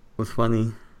was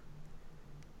funny.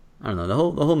 I don't know,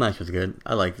 the whole match was good.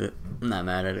 I liked it. I'm not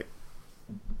mad at it.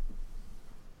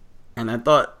 And I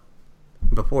thought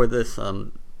before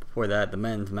that, the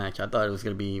men's match, I thought it was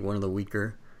gonna be one of the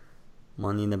weaker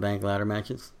Money in the Bank ladder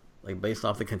matches. Like, based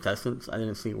off the contestants, I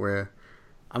didn't see where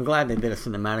I'm glad they did a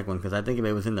cinematic one because I think if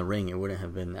it was in the ring, it wouldn't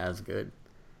have been as good.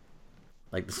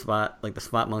 Like the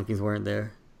spot monkeys weren't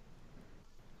there.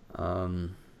 I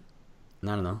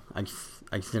don't know. I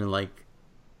just didn't like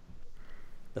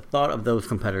the thought of those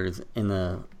competitors in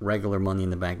a regular Money in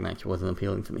the Bank match wasn't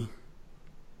appealing to me.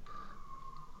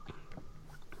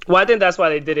 Well, I think that's why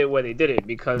they did it where they did it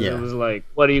because it was like,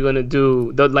 what are you gonna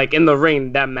do? Like in the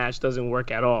ring, that match doesn't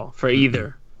work at all for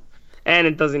either, and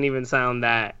it doesn't even sound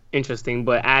that interesting.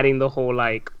 But adding the whole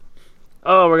like,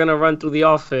 oh, we're gonna run through the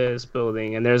office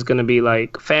building, and there's gonna be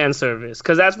like fan service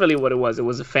because that's really what it was. It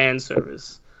was a fan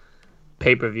service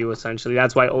pay-per-view essentially.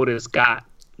 That's why Otis got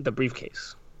the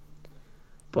briefcase.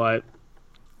 But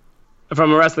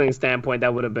from a wrestling standpoint,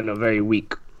 that would have been a very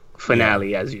weak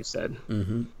finale, as you said.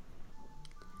 Mm-hmm.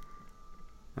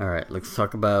 All right, let's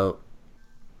talk about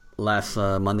last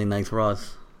Monday Night's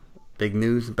Raws. Big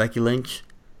news: Becky Lynch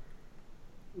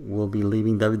will be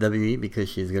leaving WWE because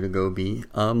she's gonna go be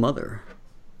a mother.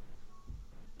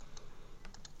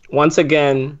 Once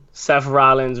again, Seth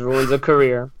Rollins ruins a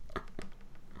career.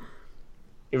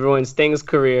 He ruined Sting's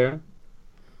career.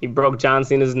 He broke John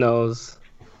Cena's nose.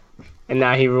 And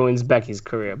now he ruins Becky's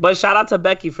career. But shout out to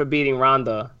Becky for beating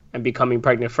Ronda and becoming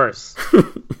pregnant first.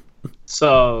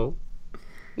 So,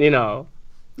 you know.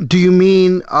 Do you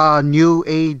mean a new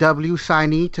AEW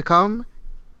signee to come?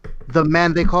 The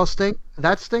man they call Sting?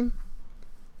 That Sting?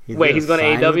 He's going to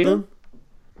AEW?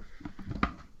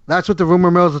 That's what the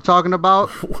rumor mills are talking about.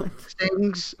 What?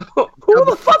 Sting's. Who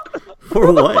the fuck?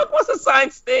 Who the fuck wants to sign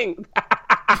Sting?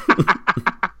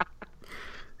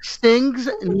 Sting's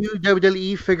new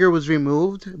WWE figure was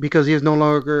removed because he is no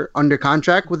longer under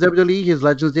contract with WWE. His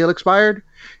Legends deal expired.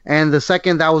 And the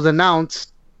second that was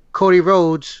announced, Cody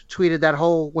Rhodes tweeted that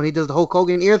when he does the Hulk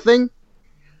Hogan ear thing.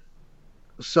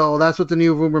 So that's what the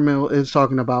new rumor mill is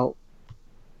talking about.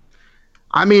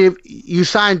 I mean, if you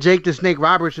sign Jake the Snake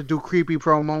Roberts to do creepy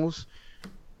promos,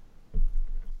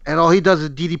 and all he does is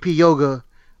DDP yoga,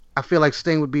 I feel like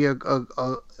Sting would be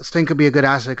Sting could be a good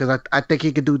asset because I think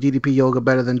he could do DDP yoga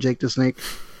better than Jake the Snake.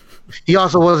 He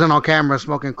also wasn't on camera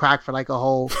smoking crack for like a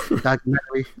whole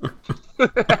documentary.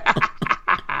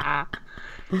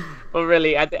 But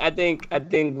really, I think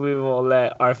we will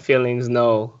let our feelings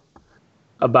know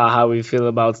about how we feel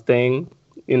about Sting.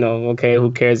 You know, okay,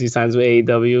 who cares? He signs with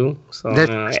AEW. So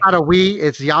it's not a we,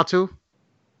 it's Yatu.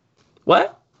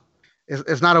 What?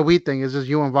 It's not a we thing. It's just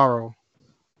you and Varro.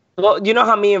 Well, you know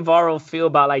how me and Varro feel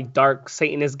about like dark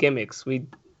Satanist gimmicks.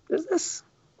 Let's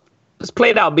play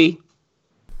it out, B.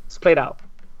 Let's play it out.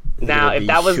 Now, if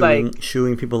that was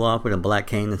shooing people off with a black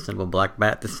cane instead of a black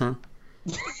bat this time.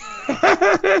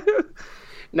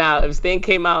 Now, if Sting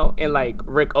came out in like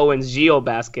Rick Owens Geo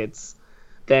baskets,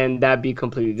 then that'd be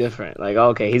completely different. Like,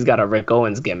 okay, he's got a Rick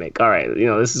Owens gimmick. All right, you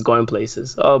know, this is going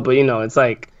places. Oh, but you know, it's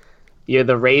like you're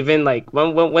the Raven. Like,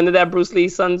 when did that Bruce Lee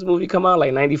Sons movie come out?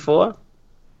 Like 94?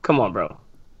 Come on, bro.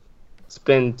 It's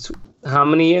been how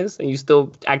many years, and you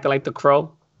still acting like the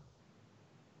Crow?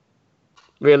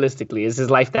 Realistically, is his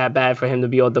life that bad for him to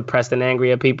be all depressed and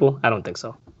angry at people? I don't think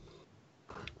so.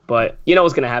 But you know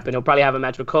what's gonna happen? He'll probably have a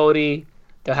match with Cody.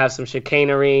 They'll have some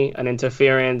chicanery, an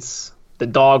interference. The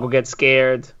dog will get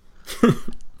scared.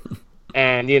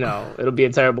 And, you know, it'll be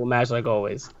a terrible match like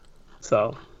always.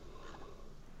 So,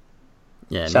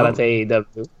 yeah, shout out to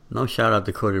AEW. No shout out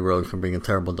to Cody Rhodes for being a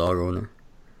terrible dog owner.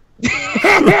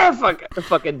 The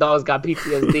fucking dog's got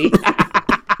PTSD.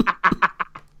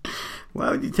 Why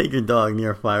would you take your dog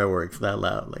near fireworks that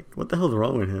loud? Like, what the hell's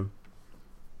wrong with him?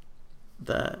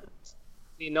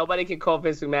 See, nobody can call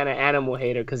Vince McMahon an animal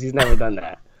hater because he's never done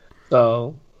that.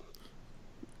 So,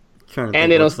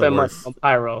 and they don't spend much on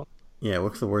pyro. Yeah,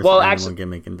 what's the worst animal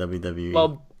gimmick in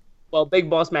WWE? Well, Big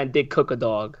Boss Man did cook a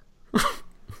dog.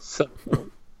 So,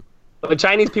 but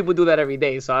Chinese people do that every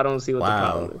day, so I don't see what the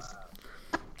problem is.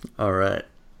 All right.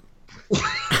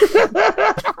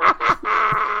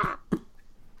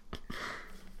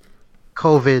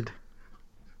 COVID.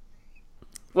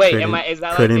 Wait, is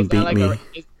that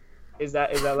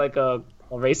like a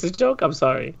racist joke? I'm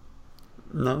sorry.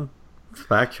 No, it's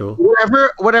factual.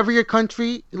 Whatever your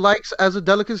country likes as a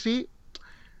delicacy,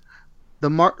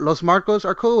 Los Marcos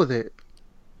are cool with it.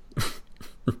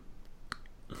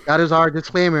 That is our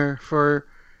disclaimer for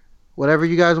whatever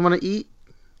you guys want to eat.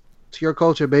 It's your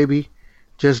culture, baby.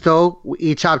 Just know we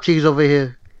eat chopped cheese over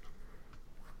here.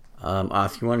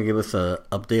 Oscar, you want to give us an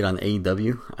update on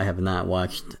AEW? I have not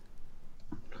watched.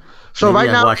 So right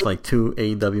now, I've watched like 2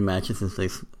 AEW matches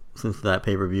since that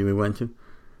pay-per-view we went to.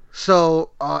 So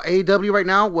AEW right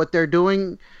now, what they're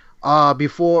doing,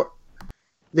 before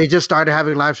they just started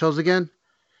having live shows again.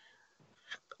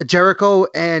 Jericho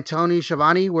and Tony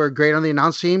Schiavone were great on the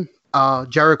announce team.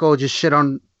 Jericho just shit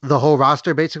on the whole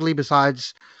roster basically,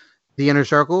 besides the Inner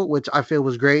Circle, which I feel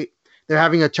was great. They're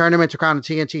having a tournament to crown the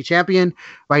TNT champion.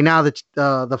 Right now,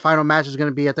 the final match is going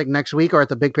to be, I think, next week or at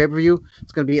the big pay-per-view.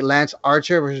 It's going to be Lance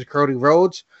Archer versus Cody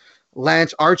Rhodes.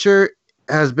 Lance Archer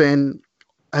has been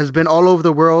all over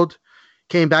the world.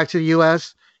 Came back to the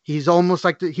U.S. He's almost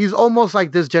like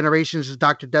this generation's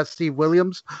Dr. Death, Steve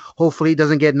Williams. Hopefully, he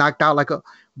doesn't get knocked out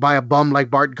by a bum like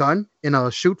Bart Gunn in a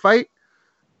shoot fight.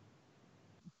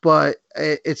 But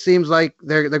it seems like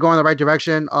they're going in the right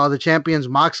direction. The champions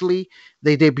Moxley,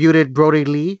 they debuted Brody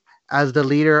Lee as the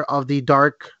leader of the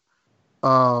Dark,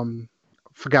 forgot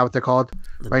what they're called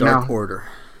right now. Order.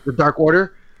 The Dark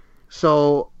Order.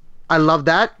 So I love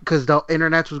that because the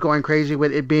internet was going crazy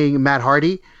with it being Matt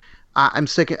Hardy. I'm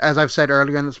sick, as I've said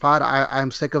earlier in this pod,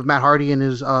 I'm sick of Matt Hardy and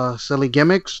his silly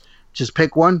gimmicks. Just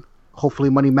pick one.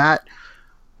 Hopefully, Money Matt.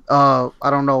 I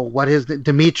don't know what his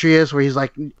Demetrius, where he's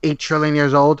like 8 trillion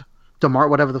years old.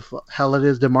 Whatever the hell it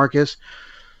is, Demarcus.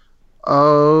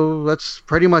 That's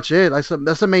pretty much it. That's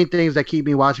the main things that keep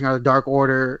me watching are the Dark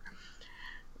Order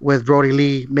with Brody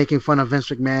Lee making fun of Vince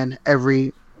McMahon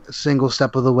every single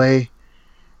step of the way.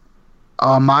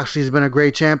 Moxley's been a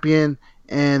great champion,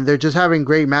 and they're just having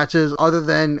great matches other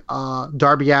than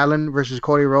Darby Allin versus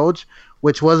Cody Rhodes,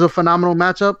 which was a phenomenal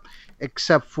matchup,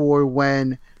 except for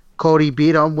when Cody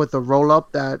beat him with a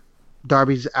roll-up that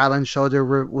Darby's Allin's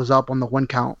shoulder was up on the 1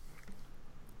 count.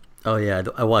 Oh, yeah,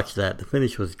 I watched that. The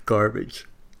finish was garbage.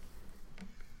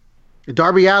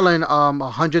 Darby Allin,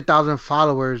 100,000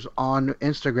 followers on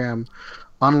Instagram,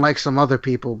 unlike some other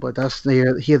people, but that's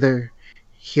neither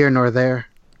here nor there.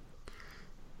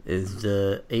 Is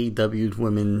the AEW's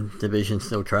women's division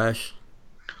still trash?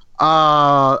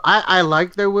 I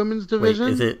like their women's division.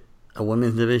 Wait, is it a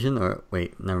women's division or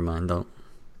wait? Never mind. Don't.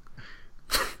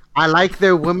 I like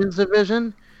their women's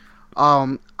division.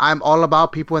 I'm all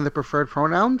about people in the preferred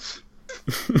pronouns.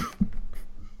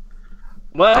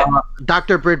 What?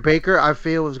 Dr. Britt Baker, I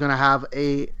feel, is going to have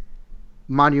a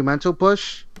monumental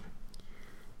push.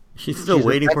 She's still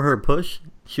waiting for her push.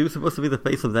 She was supposed to be the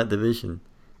face of that division.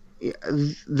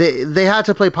 They had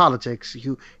to play politics.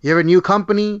 You're a new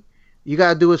company. You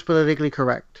got to do what's politically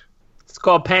correct. It's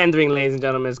called pandering, ladies and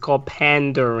gentlemen. It's called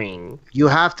pandering. You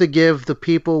have to give the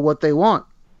people what they want.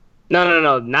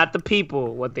 No. Not the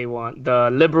people what they want. The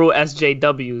liberal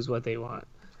SJWs what they want.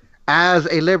 As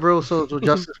a liberal social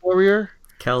justice warrior,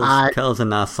 Kels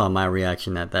and I saw my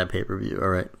reaction at that pay-per-view. All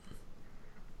right.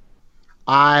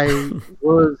 I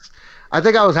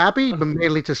think I was happy, but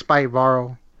mainly to spite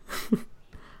Varro.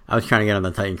 I was trying to get on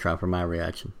the Titantron for my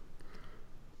reaction.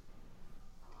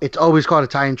 It's always called a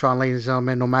Titantron, ladies and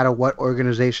gentlemen, no matter what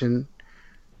organization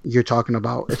you're talking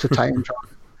about. It's a Titantron.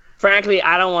 Frankly,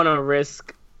 I don't want to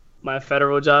risk my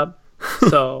federal job,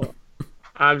 so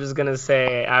I'm just going to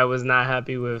say I was not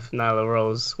happy with Nyla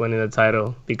Rose winning the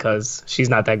title because she's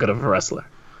not that good of a wrestler.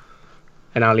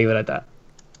 And I'll leave it at that.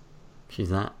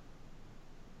 She's not?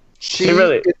 She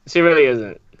really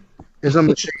isn't. Is a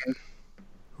machine.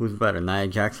 Who's better, Nia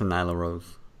Jax or Nyla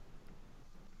Rose?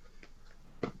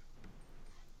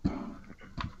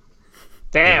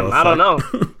 Damn, I don't know.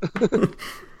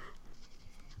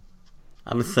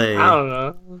 I'm going to say... I don't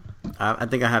know. I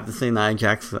think I have to say Nia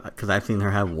Jax because I've seen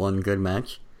her have one good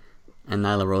match. And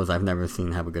Nyla Rose I've never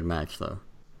seen have a good match, though.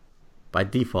 By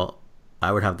default,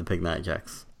 I would have to pick Nia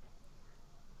Jax.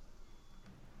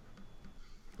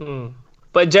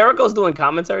 But Jericho's doing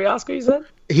commentary, Oscar, you said?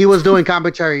 He was doing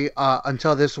commentary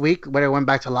until this week when it went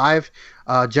back to live.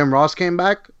 Jim Ross came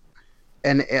back.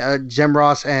 And Jim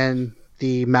Ross and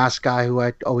the mask guy who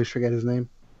I always forget his name.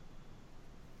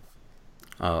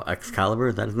 Oh, Excalibur,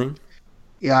 is that his name?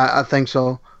 Yeah, I think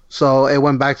so. So it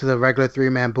went back to the regular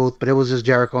 3-man booth, but it was just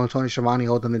Jericho and Tony Schiavone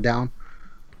holding it down.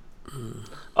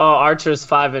 Oh, Archer's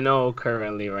 5-0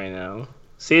 currently right now.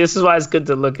 See, this is why it's good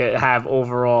to have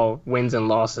overall wins and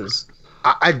losses.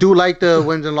 I do like the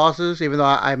wins and losses, even though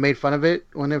I made fun of it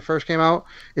when it first came out.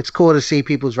 It's cool to see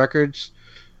people's records.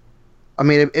 I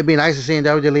mean, it'd be nice to see in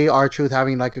WWE R-Truth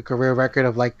having like a career record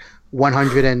of like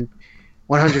 100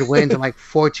 wins and like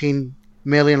 14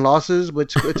 million losses,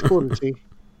 which it's cool to see.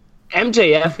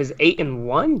 MJF is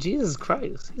 8-1. Jesus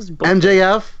Christ,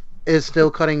 MJF is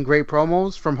still cutting great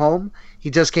promos from home.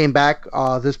 He just came back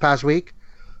this past week.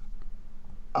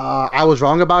 I was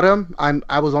wrong about him.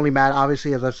 I was only mad,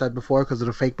 obviously, as I've said before, because of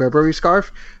the fake Burberry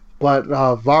scarf. But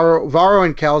Varro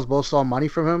and Kels both saw money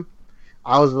from him.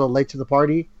 I was a little late to the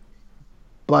party.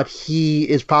 But he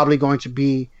is probably going to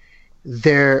be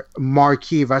their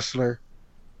marquee wrestler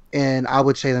in, I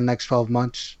would say, the next 12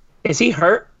 months. Is he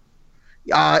hurt?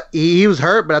 He was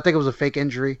hurt, but I think it was a fake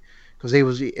injury because it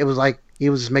was like he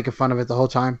was just making fun of it the whole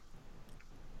time.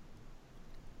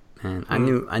 Man, I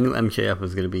knew MJF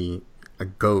was gonna be a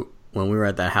goat when we were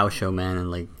at that house show, man, and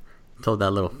like he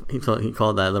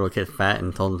called that little kid fat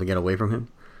and told him to get away from him.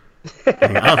 Like,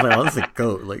 I was like, oh, this is a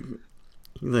goat. Like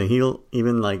he's a heel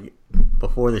even like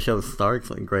before the show starts.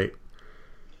 Like great.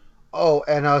 Oh,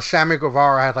 and Sammy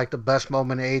Guevara had like the best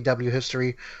moment in AEW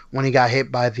history when he got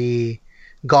hit by the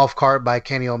golf cart by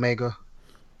Kenny Omega.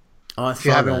 Oh, I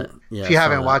saw that. Yeah, if you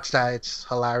haven't watched that, it's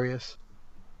hilarious.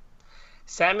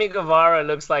 Sammy Guevara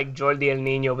looks like Jordi El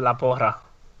Niño La Porra.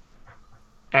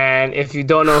 And if you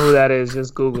don't know who that is,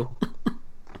 just Google.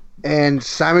 And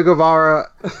Sammy Guevara,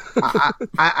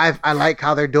 I like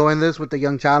how they're doing this with the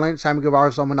young talent. Sammy Guevara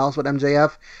is someone else with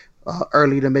MJF,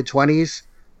 early to mid-20s.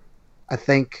 I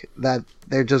think that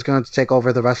they're just going to take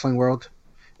over the wrestling world.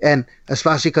 And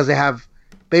especially because they have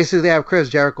Chris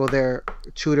Jericho there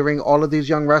tutoring all of these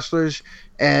young wrestlers.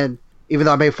 And even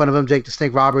though I made fun of him, Jake the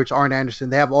Snake Roberts, Arn Anderson,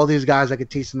 they have all these guys that could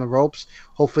teach them the ropes.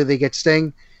 Hopefully they get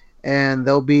Sting, and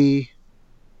they'll be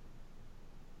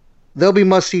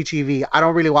must-see TV. I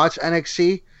don't really watch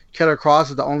NXT. Killer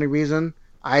Cross is the only reason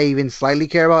I even slightly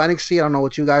care about NXT. I don't know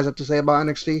what you guys have to say about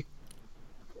NXT.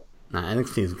 Nah,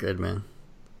 NXT is good, man.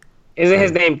 Isn't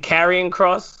his name Karrion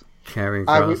Kross? Karrion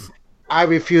Kross. I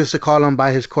refuse to call him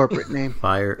by his corporate name.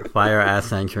 Fire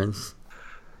ass entrance.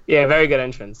 Yeah, very good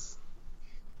entrance.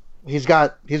 He's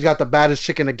got the baddest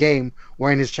chick in the game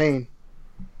wearing his chain.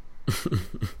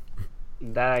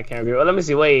 That I can't agree. Well, let me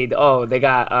see. Wait. Oh, they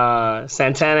got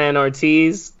Santana and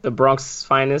Ortiz, the Bronx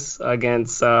finest,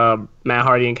 against Matt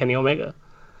Hardy and Kenny Omega.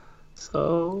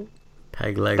 So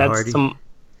Peg leg Hardy.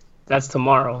 That's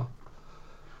tomorrow.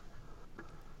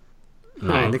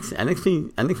 No,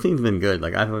 NXT's been good.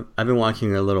 Like I've been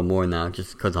watching it a little more now,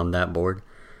 just because I'm that bored.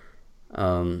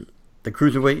 The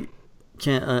cruiserweight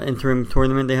interim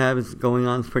tournament they have is going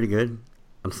on. It's pretty good.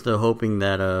 I'm still hoping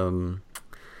that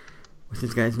what's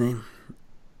this guy's name?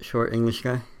 Short English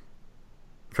guy,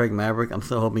 Craig Maverick. I'm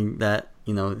still hoping that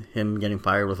him getting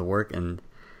fired was a work, and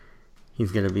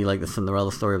he's gonna be like the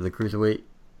Cinderella story of the cruiserweight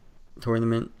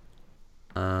tournament.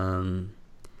 Wasn't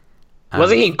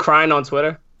he crying on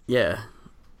Twitter? Yeah.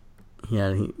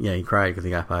 He cried because he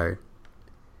got fired.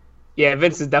 Yeah,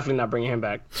 Vince is definitely not bringing him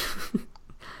back.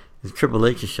 It's Triple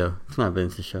H's show. It's not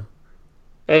Vince's show.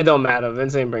 It don't matter.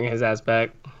 Vince ain't bringing his ass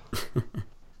back.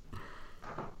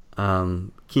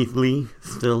 Keith Lee,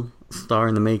 still star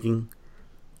in the making.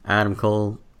 Adam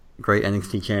Cole, great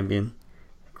NXT champion.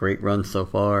 Great run so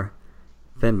far.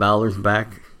 Finn Balor's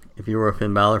back. If you were a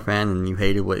Finn Balor fan and you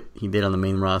hated what he did on the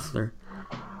main roster,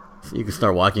 so you can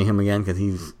start watching him again because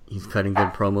he's cutting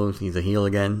good promos. He's a heel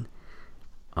again.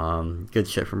 Good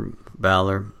shit from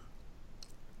Balor.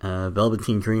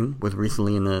 Velveteen Dream was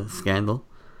recently in a scandal,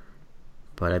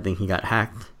 but I think he got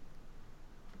hacked.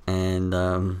 And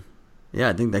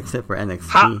I think that's it for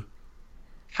NXT.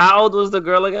 How old was the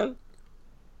girl again?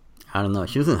 I don't know.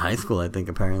 She was in high school, I think,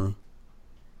 apparently.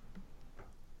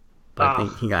 But I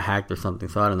think he got hacked or something,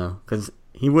 so I don't know. Because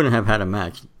he wouldn't have had a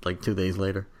match like 2 days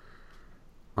later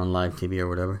on live TV or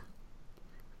whatever.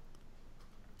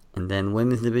 And then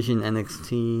women's division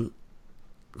NXT.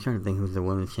 I'm trying to think who's the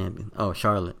women's champion. Oh,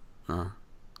 Charlotte.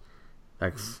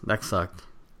 That sucked.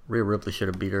 Rhea Ripley should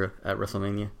have beat her at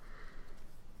WrestleMania.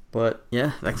 But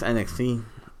yeah, that's NXT.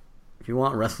 If you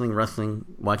want wrestling,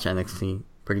 watch NXT.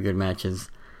 Pretty good matches.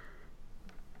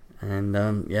 And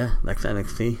that's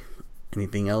NXT.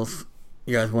 Anything else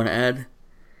you guys want to add?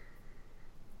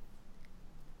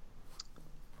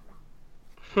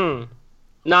 No,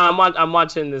 I'm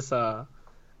watching this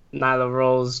Nyla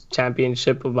Rose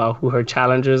championship about who her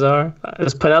challengers are.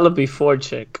 This Penelope Ford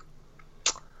chick.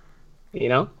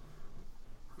 Did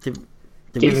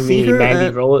Giving we see me her Mandy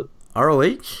at Rose.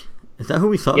 ROH? Is that who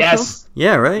we saw? Yes.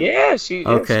 Yeah, right? Yeah, she.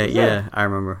 Okay, she's yeah, I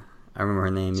remember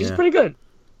her name. She's pretty good.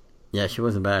 Yeah, she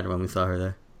wasn't bad when we saw her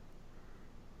there.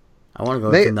 I want to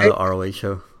go to another ROH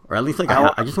show, or at least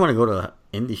I just want to go to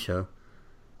an indie show.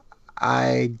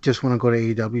 I just want to go to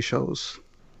AEW shows,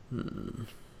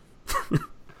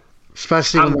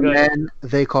 especially when the man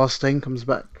they call Sting comes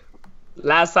back.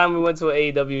 Last time we went to an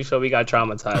AEW show, we got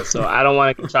traumatized. So I don't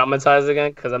want to get traumatized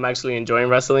again because I'm actually enjoying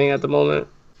wrestling at the moment.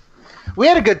 We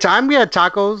had a good time. We had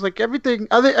tacos. Like everything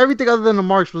other than the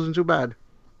marks wasn't too bad.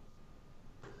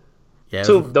 Yeah,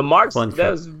 the marks,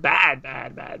 that was bad.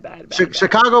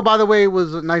 Chicago, by the way,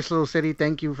 was a nice little city.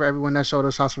 Thank you for everyone that showed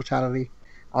us hospitality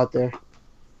out there.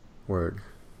 Word.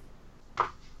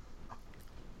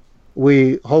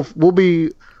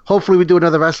 Hopefully we do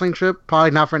another wrestling trip.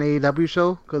 Probably not for an AEW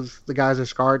show because the guys are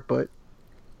scarred, but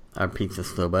Our pizza's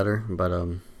still better, but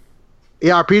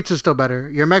Yeah, our pizza's still better.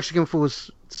 Your Mexican food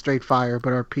is straight fire,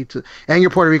 but our pizza and your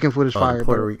Puerto Rican food is fire.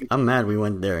 I'm mad we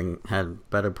went there and had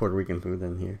better Puerto Rican food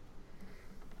than here.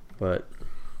 But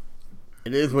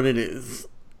it is what it is.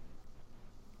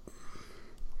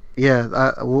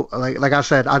 Yeah, like I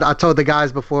said, I told the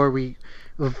guys before we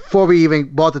even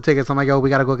bought the tickets, I'm like, yo, we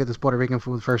gotta go get this Puerto Rican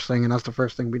food first thing, and that's the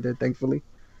first thing we did, thankfully.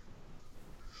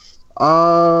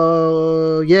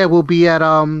 Yeah, we'll be at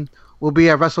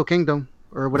Wrestle Kingdom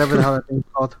or whatever the hell that thing's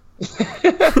called.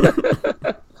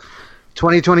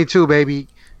 2022, baby,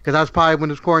 because that's probably when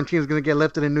this quarantine is gonna get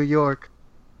lifted in New York.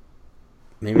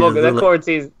 Maybe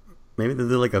maybe they'll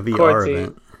do like a VR quarantine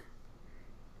event.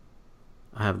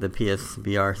 I have the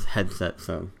PSVR headset,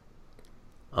 so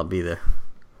I'll be there.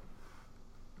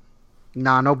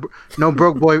 Nah, no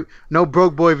broke boy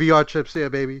VR trips here,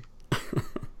 baby.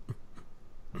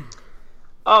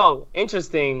 Oh,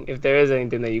 interesting. If there is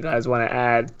anything that you guys want to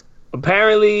add,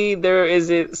 apparently there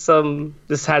isn't some.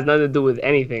 This has nothing to do with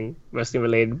anything wrestling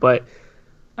related, but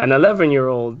an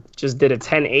 11-year-old just did a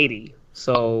 1080.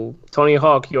 So Tony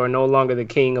Hawk, you are no longer the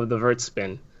king of the vert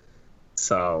spin.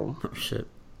 So Oh shit.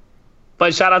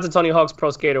 But shout out to Tony Hawk's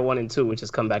Pro Skater 1 and 2, which has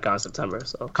come back out in September.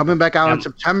 So coming back out in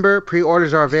September.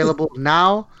 Pre-orders are available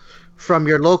now from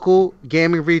your local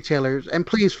gaming retailers. And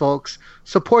please, folks,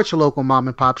 support your local mom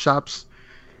and pop shops.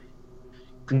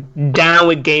 Down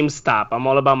with GameStop. I'm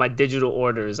all about my digital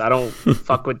orders. I don't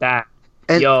fuck with that.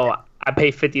 And yo, I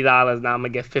pay $50. Now I'm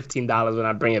going to get $15 when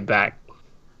I bring it back.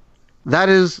 That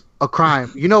is a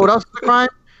crime. You know what else is a crime?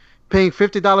 Paying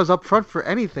 $50 up front for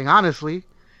anything, honestly.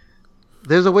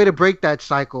 There's a way to break that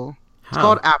cycle. It's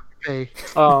called Afterpay.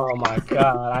 Oh my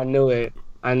god, I knew it.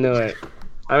 I mean,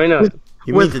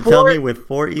 you mean to tell me with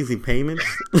 4 easy payments?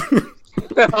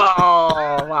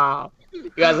 Oh wow, you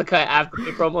guys are cutting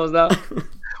Afterpay promos now.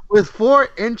 With 4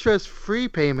 interest-free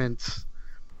payments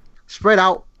spread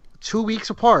out 2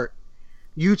 weeks apart,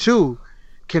 you too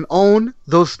can own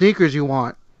those sneakers you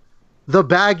want, the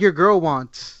bag your girl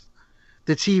wants,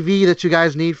 the TV that you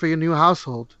guys need for your new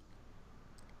household.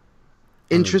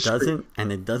 And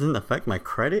it doesn't affect my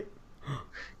credit?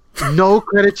 No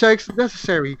credit checks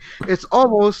necessary. It's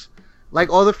almost like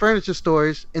all the furniture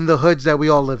stores in the hoods that we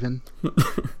all live in.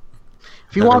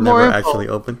 If you want more info, actually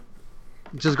open,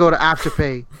 just go to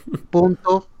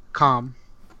afterpay.com.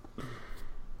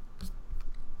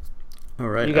 All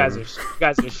right. You guys are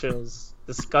shills.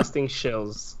 Disgusting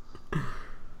shills.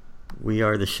 We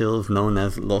are the shills known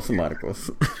as Los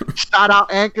Marcos. Shout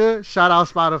out Anchor, shout out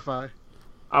Spotify.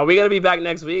 Are we gonna be back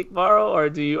next week, Varro, or are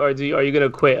you gonna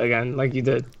quit again like you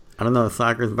did? I don't know.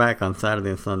 Soccer's back on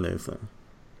Saturday and Sunday, so.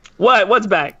 What's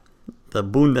back? The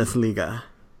Bundesliga.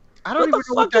 I don't even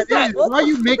know what that is. Why are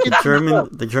you making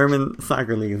the German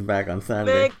soccer league is back on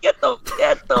Saturday. Man, get the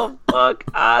fuck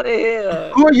out of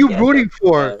here. Who are you rooting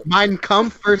for? Mein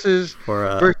Kampf versus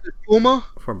Puma?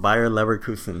 For Bayer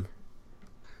Leverkusen.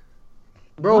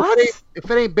 Bro, if it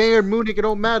ain't Bayern Munich, it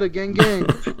don't matter. Gang.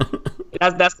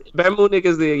 That's Bayern Munich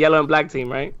is the yellow and black team,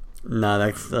 right? No,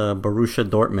 that's Borussia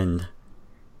Dortmund.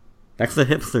 That's the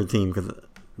hipster team because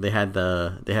they had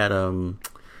I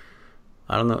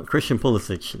don't know, Christian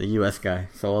Pulisic, the U.S. guy.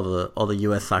 So all the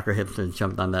U.S. soccer hipsters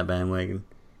jumped on that bandwagon.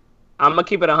 I'm gonna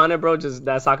keep it 100, bro. Just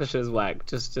that soccer shit is whack.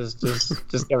 Just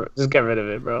get rid of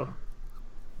it, bro.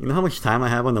 You know how much time I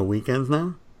have on the weekends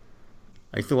now?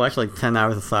 I used to watch like 10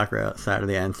 hours of soccer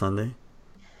Saturday and Sunday,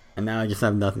 and now I just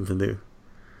have nothing to do.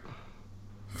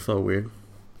 So weird.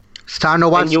 It's time to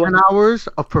watch 10 hours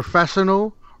of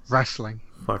professional wrestling.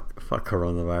 Fuck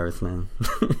coronavirus, man.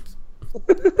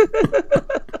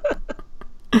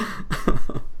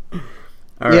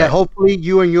 All right. Yeah, hopefully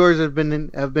you and yours have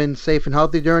been safe and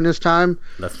healthy during this time.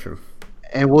 That's true.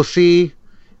 And we'll see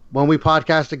when we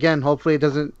podcast again. Hopefully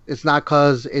it's not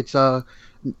because it's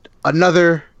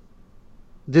another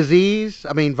disease,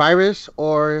 virus,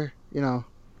 or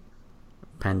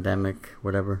pandemic,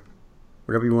 whatever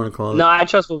you want to call it. No, I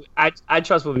trust we'll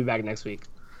be back next week.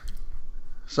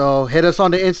 So hit us on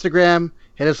the Instagram,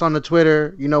 hit us on the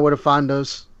Twitter. You know where to find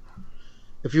us.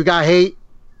 If you got hate,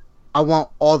 I want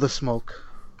all the smoke.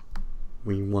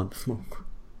 We want smoke.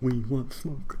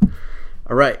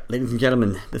 All right, ladies and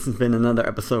gentlemen, this has been another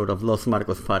episode of Los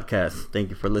Marcos Podcast.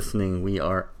 Thank you for listening. We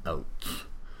are out.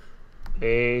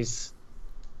 Peace.